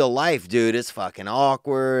in real life, dude, it's fucking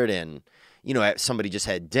awkward. And, somebody just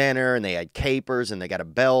had dinner and they had capers and they got a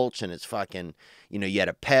belch and it's fucking, you had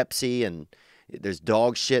a Pepsi and there's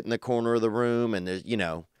dog shit in the corner of the room and there's,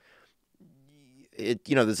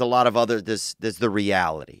 there's a lot of other, there's the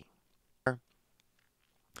reality.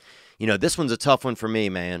 This one's a tough one for me,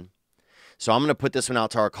 man. So I'm going to put this one out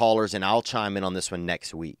to our callers and I'll chime in on this one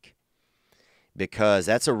next week because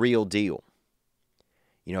that's a real deal.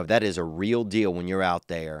 That is a real deal when you're out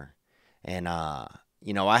there. And, I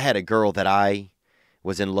had a girl that I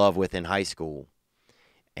was in love with in high school.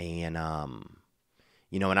 And, and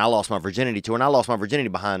I lost my virginity to her. And I lost my virginity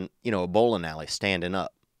behind, a bowling alley standing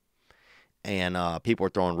up. And people were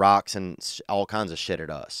throwing rocks and all kinds of shit at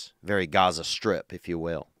us. Very Gaza Strip, if you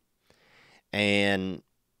will. And,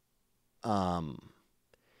 but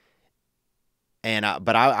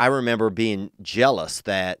I remember being jealous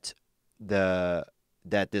that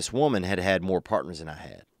this woman had more partners than I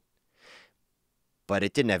had. But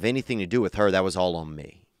it didn't have anything to do with her. That was all on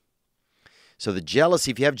me. So the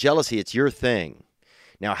jealousy, if you have jealousy, it's your thing.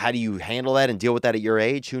 Now, how do you handle that and deal with that at your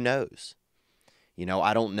age? Who knows?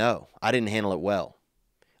 I don't know. I didn't handle it well.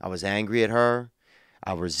 I was angry at her.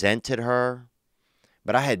 I resented her.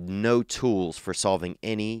 But I had no tools for solving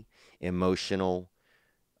any emotional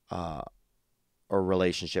or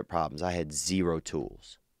relationship problems. I had zero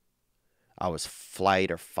tools. I was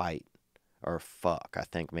flight or fight or fuck. I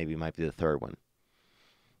think maybe might be the third one.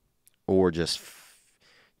 Or just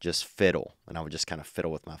fiddle. And I would just kind of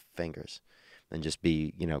fiddle with my fingers and just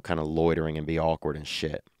be, kind of loitering and be awkward and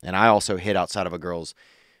shit. And I also hid outside of a girl's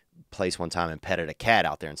place one time and petted a cat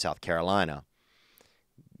out there in South Carolina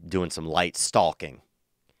doing some light stalking,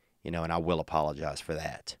 and I will apologize for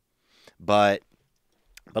that. But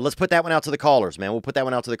let's put that one out to the callers, man. We'll put that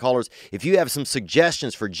one out to the callers. If you have some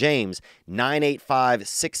suggestions for James,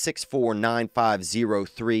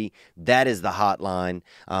 985-664-9503. That is the hotline.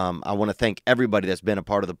 I want to thank everybody that's been a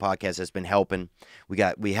part of the podcast that's been helping. We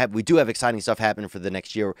do have exciting stuff happening for the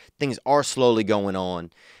next year. Things are slowly going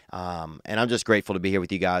on. And I'm just grateful to be here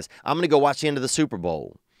with you guys. I'm going to go watch the end of the Super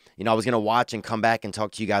Bowl. I was going to watch and come back and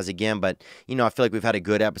talk to you guys again, but, I feel like we've had a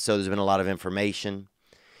good episode. There's been a lot of information,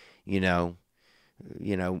 I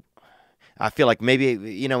feel like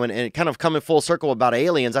maybe, and kind of coming full circle about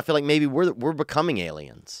aliens, I feel like maybe we're becoming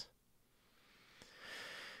aliens.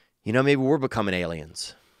 Maybe we're becoming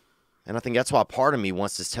aliens. And I think that's why part of me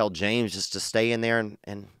wants to tell James just to stay in there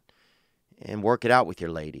and work it out with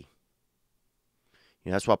your lady.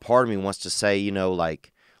 That's why part of me wants to say,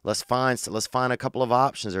 let's find a couple of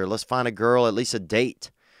options, or let's find a girl, at least a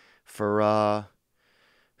date for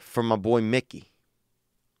my boy Mickey.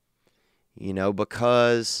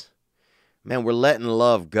 Because, man, we're letting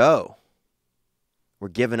love go. We're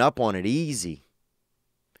giving up on it easy.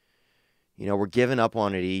 We're giving up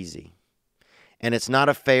on it easy. And it's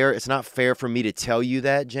not fair for me to tell you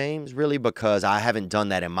that, James, really, because I haven't done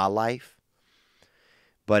that in my life.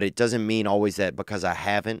 But it doesn't mean always that because I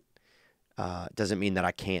haven't, it doesn't mean that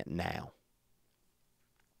I can't now.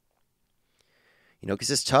 Because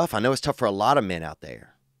it's tough. I know it's tough for a lot of men out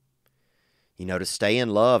there. To stay in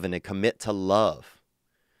love and to commit to love.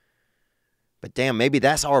 But damn, maybe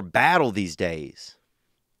that's our battle these days.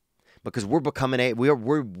 Because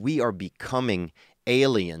we are becoming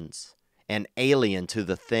aliens and alien to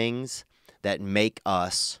the things that make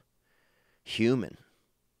us human.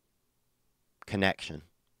 Connection.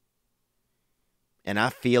 And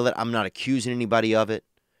I feel it. I'm not accusing anybody of it.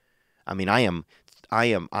 I mean, I am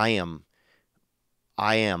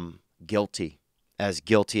guilty as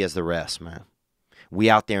the rest, man. We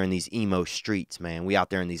out there in these emo streets, man. We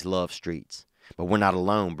out there in these love streets. But we're not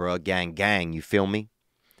alone, bro. Gang, you feel me?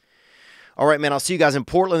 All right, man, I'll see you guys in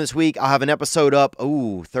Portland this week. I'll have an episode up.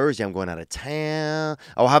 Thursday, I'm going out of town.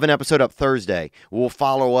 I'll have an episode up Thursday. We'll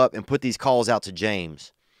follow up and put these calls out to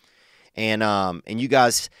James. And you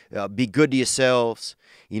guys be good to yourselves.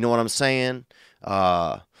 You know what I'm saying?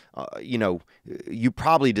 You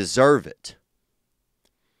probably deserve it.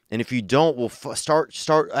 And if you don't, we'll start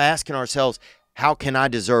asking ourselves, how can I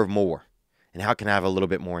deserve more? And how can I have a little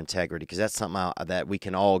bit more integrity? Because that's something that we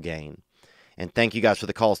can all gain. And thank you guys for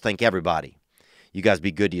the calls. Thank everybody. You guys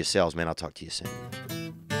be good to yourselves, man. I'll talk to you soon.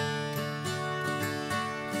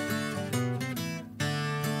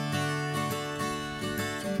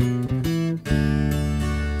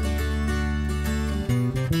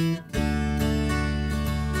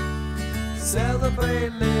 Celebrate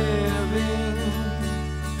living,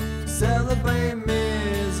 celebrate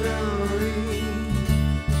misery.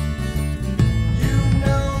 You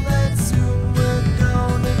know that soon we're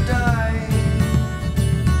gonna die.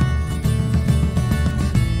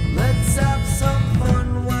 Let's have some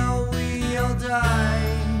fun while we all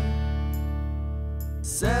die.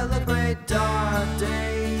 Celebrate dark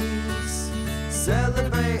days, celebrate